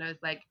titles, and I was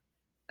like,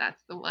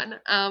 that's the one.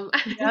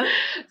 Yeah.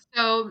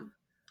 So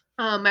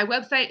my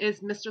website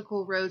is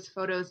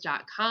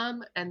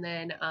mysticalrosephotos.com, and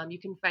then you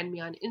can find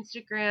me on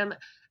Instagram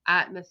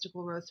at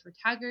Mystical Rose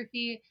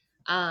Photography.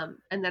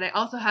 And then I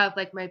also have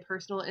like my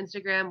personal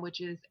Instagram,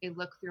 which is a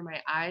look through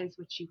my eyes,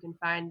 which you can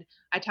find.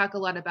 I talk a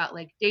lot about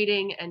like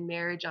dating and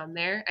marriage on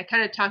there. I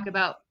kind of talk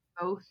about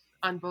both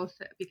on both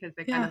because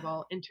they're kind Yeah. of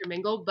all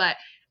intermingled, but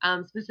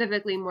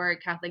specifically more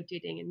Catholic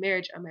dating and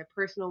marriage on my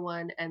personal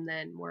one, and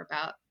then more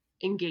about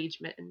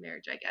engagement and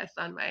marriage, I guess,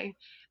 on my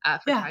Yeah.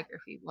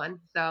 photography one.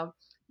 So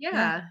Yeah.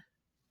 yeah.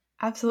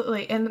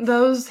 Absolutely. And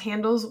those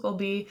handles will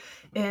be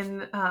in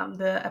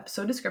the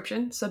episode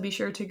description. So be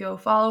sure to go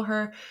follow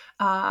her.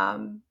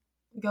 Um,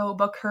 go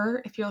book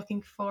her if you're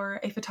looking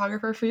for a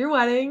photographer for your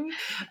wedding.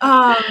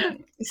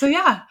 So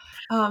yeah,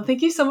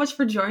 thank you so much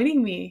for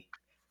joining me.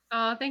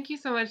 Oh, thank you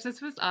so much.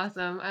 This was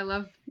awesome. I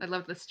love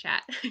this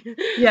chat.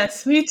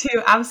 Yes, me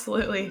too.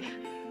 Absolutely.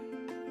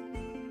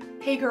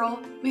 Hey girl,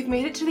 we've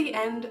made it to the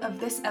end of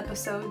this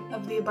episode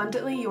of the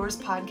Abundantly Yours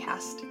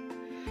podcast.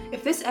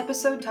 If this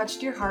episode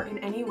touched your heart in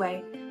any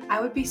way, I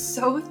would be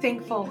so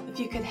thankful if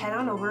you could head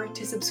on over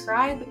to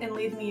subscribe and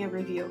leave me a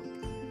review.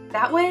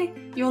 That way,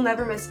 you'll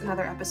never miss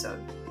another episode.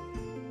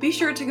 Be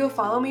sure to go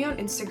follow me on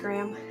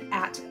Instagram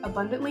at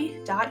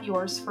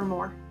abundantly.yours for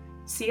more.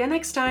 See you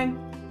next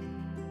time!